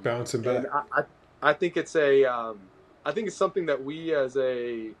 Yeah. Bouncing back. And I think it's I think it's something that we as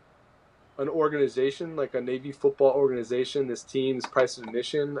an organization, like a Navy football organization, this team's price of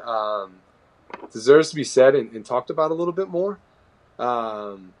admission deserves to be said and talked about a little bit more,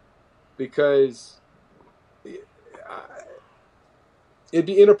 because it'd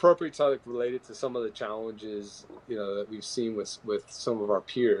be inappropriate to relate it to some of the challenges that we've seen with some of our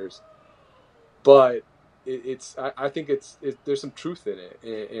peers, but I think there's some truth in it,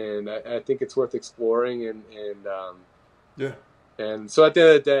 and I think it's worth exploring and yeah. And so at the end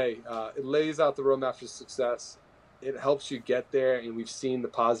of the day, it lays out the roadmap for success. It helps you get there, and we've seen the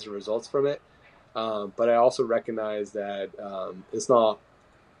positive results from it. But I also recognize that it's not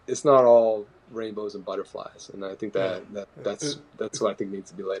all rainbows and butterflies, and I think that's what I think needs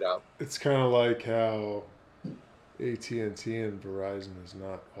to be laid out. It's kind of like how AT&T and Verizon is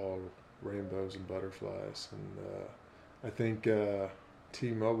not all rainbows and butterflies, and I think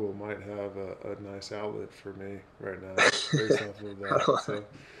T-Mobile might have a nice outlet for me right now based off of that. So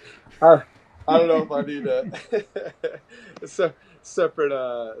I don't know if I need a separate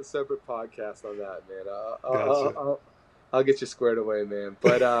podcast on that, man. gotcha. I'll get you squared away, man.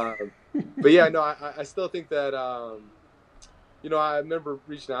 But yeah, no, I still think that I remember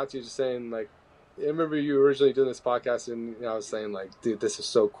reaching out to you, just saying like, I remember you originally doing this podcast, and I was saying like, dude, this is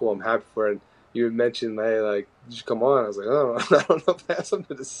so cool. I'm happy for it. And you had mentioned, hey, like, did you come on? I was like, oh, I don't know if I have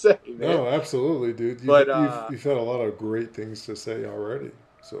something to say, man. No, absolutely, dude. You've had a lot of great things to say already.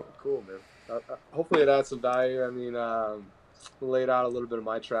 So cool, man. Hopefully it adds some value. I mean, laid out a little bit of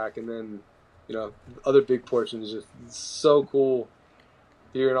my track, and then other big portions. Just so cool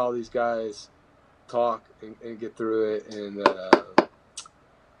hearing all these guys talk and get through it,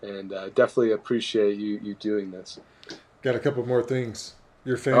 and definitely appreciate you doing this. got a couple more things.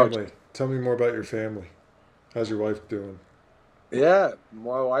 Your family. Tell me more about your family. How's your wife doing? Yeah,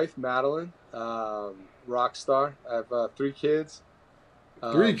 my wife Madeline, rock star. I have 3 kids.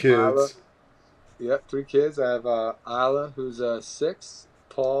 3 kids. Isla, 3 kids. I have Isla, who's 6.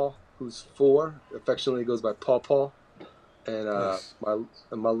 Paul, who's 4. Affectionately goes by Paw. And Nice.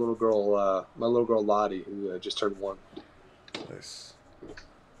 my little girl Lottie, who just turned 1. Nice.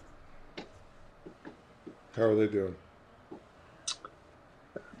 How are they doing?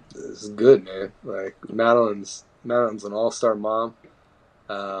 This is good, man. Like Madeline's an all-star mom.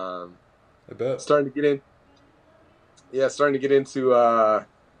 I bet. Starting to get into all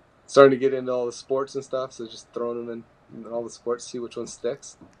the sports and stuff. So just throwing them in all the sports, see which one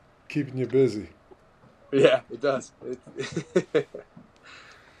sticks. Keeping you busy. Yeah, it does.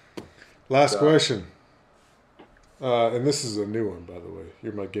 Last question. And this is a new one, by the way.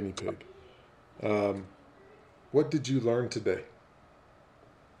 You're my guinea pig. What did you learn today?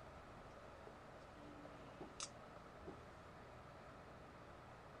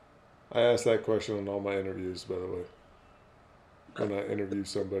 I ask that question in all my interviews, by the way. When I interview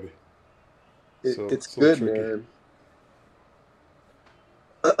somebody. It's good, tricky. man.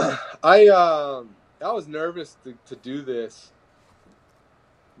 I was nervous to do this.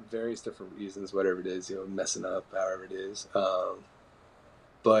 Various different reasons, whatever it is, messing up, however it is.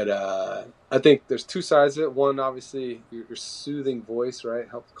 But I think there's 2 sides of it. One, obviously, your soothing voice, right,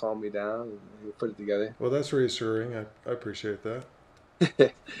 helps calm me down and put it together. Well, that's reassuring. I appreciate that.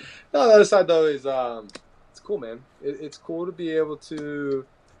 No, the other side though is it's cool, man. It's cool to be able to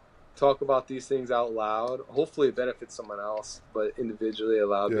talk about these things out loud. Hopefully it benefits someone else, but individually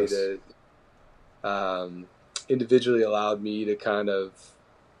allowed me Yes. to kind of,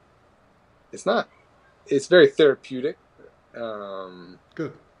 it's very therapeutic.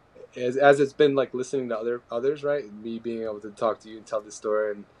 Good. As it's been like listening to others, right? Me being able to talk to you and tell this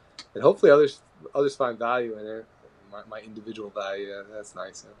story, and hopefully others find value in it. My individual value. That's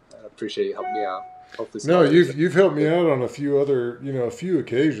nice. I appreciate you helping me out. Hopefully some No, others. you've helped me out on a few other, a few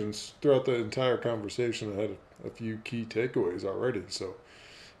occasions throughout the entire conversation. I had a few key takeaways already. So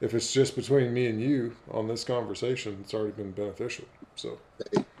if it's just between me and you on this conversation, it's already been beneficial. So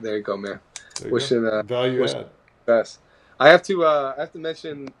There you go, man. there you Wishing go. Value wishing add. best. I have to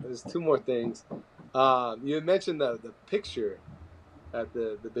mention there's two more things. You had mentioned the picture at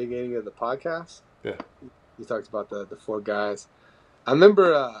the beginning of the podcast. Yeah. You talked about the four guys. I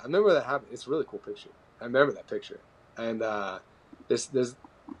remember that happened. It's a really cool picture. I remember that picture, and there's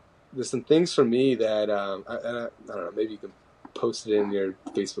some things for me that I don't know. Maybe you can post it in your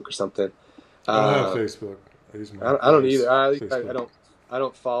Facebook or something. I don't have Facebook. I use my I don't wife's either. At least Facebook. I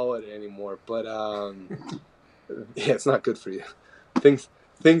don't follow it anymore. But yeah, it's not good for you. Things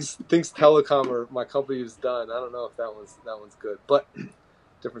telecom or my company has done. I don't know if that one's good, but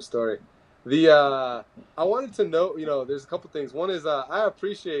different story. I wanted to know, there's a couple things. One is I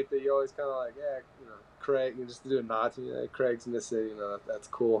appreciate that you always kind of like, yeah, Craig, you just do a nod to me. Hey, Craig's missing, that's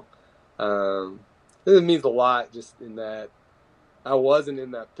cool. It means a lot just in that I wasn't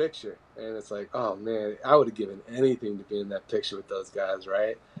in that picture, and it's like, oh man, I would have given anything to be in that picture with those guys,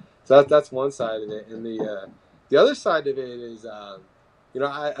 right? So that's one side of it, and the other side of it is, I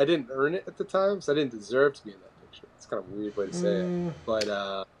didn't earn it at the time, so I didn't deserve to be in that picture. It's kind of a weird way to say it, but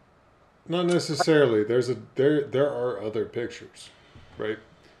Not necessarily. There are other pictures, right?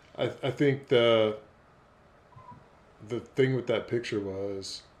 I think the thing with that picture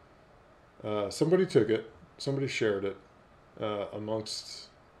was somebody took it, somebody shared it amongst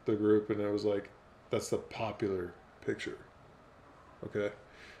the group, and it was like, that's the popular picture. Okay,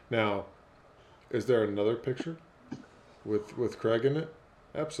 now is there another picture with Craig in it?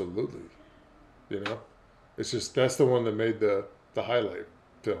 Absolutely. It's just that's the one that made the highlight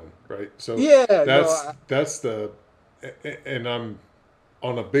film, right? So yeah, that's the, and I'm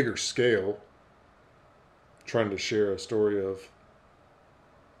on a bigger scale trying to share a story of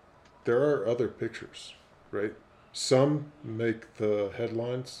there are other pictures, right? Some make the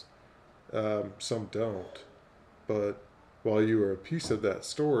headlines, some don't. But while you are a piece of that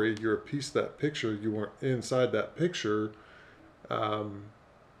story, you're a piece of that picture. You weren't inside that picture. Um,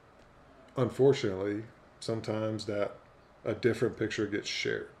 Unfortunately, sometimes that a different picture gets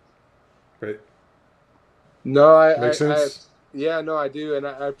shared, right? no, Make sense? yeah, no, I do, and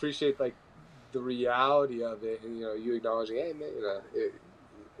I appreciate like the reality of it, and you acknowledging, hey man,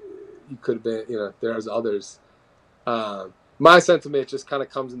 you could have been, there's others. My sentiment just kind of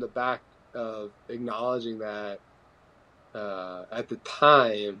comes in the back of acknowledging that at the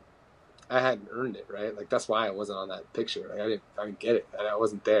time I hadn't earned it, right? Like that's why I wasn't on that picture. Like, I didn't get it. I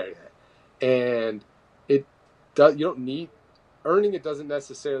wasn't there yet, and it does. You don't need earning it. Doesn't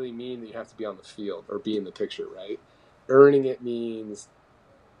necessarily mean that you have to be on the field or be in the picture, right? Earning it means,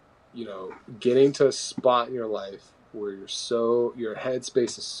 getting to a spot in your life where your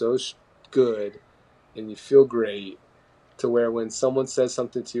headspace is so good, and you feel great. To where when someone says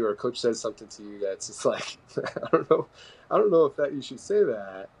something to you or a coach says something to you that's just like, I don't know if that you should say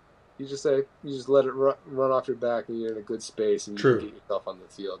that. You just let it run off your back, and you're in a good space, and you can True. get yourself on the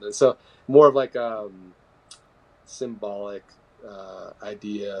field. And so more of like symbolic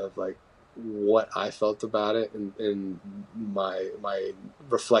idea of like what I felt about it, and my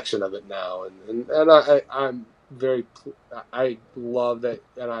reflection of it now, and I'm very, I love that,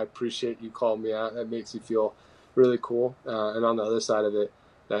 and I appreciate you calling me out. That makes me feel really cool. And on the other side of it,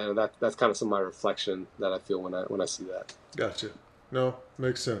 that's kind of some of my reflection that I feel when I see that. Gotcha. No,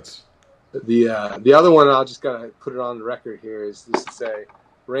 makes sense. The other one, I'll just gotta put it on the record here, is just to say,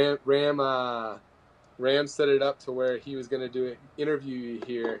 Ram set it up to where he was going to do an interview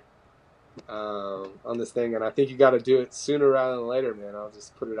here on this thing, and I think you got to do it sooner rather than later, man. I'll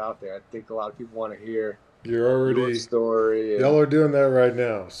just put it out there. I think a lot of people want to hear your story. Y'all are doing that right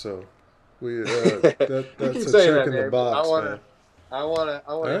now, so that's keep a saying check that, in the man. box, man. I want to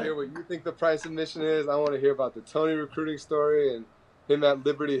All right. hear what you think the price admission is. I want to hear about the Tony recruiting story and him at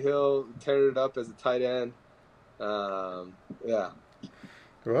Liberty Hill tearing it up as a tight end. Yeah.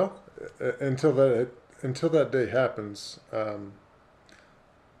 Well, until that day happens,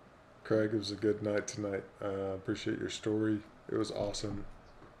 Craig, it was a good night tonight. Appreciate your story. It was awesome.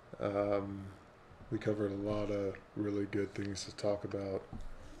 We covered a lot of really good things to talk about.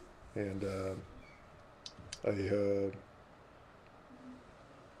 And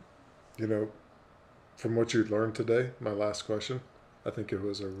from what you learned today, my last question, I think it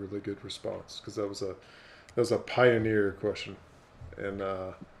was a really good response, because that was a pioneer question, and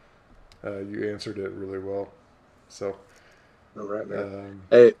you answered it really well. So, all right, man.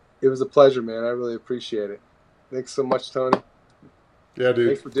 Hey, it was a pleasure, man. I really appreciate it. Thanks so much, Tony. Yeah,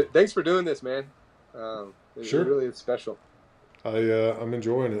 dude. Thanks for doing this, man. Sure. It really is special. I'm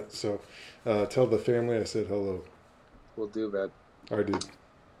enjoying it. So, tell the family I said hello. Will do, man. All right, dude.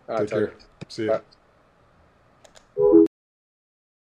 All right, Take care. See ya. Bye.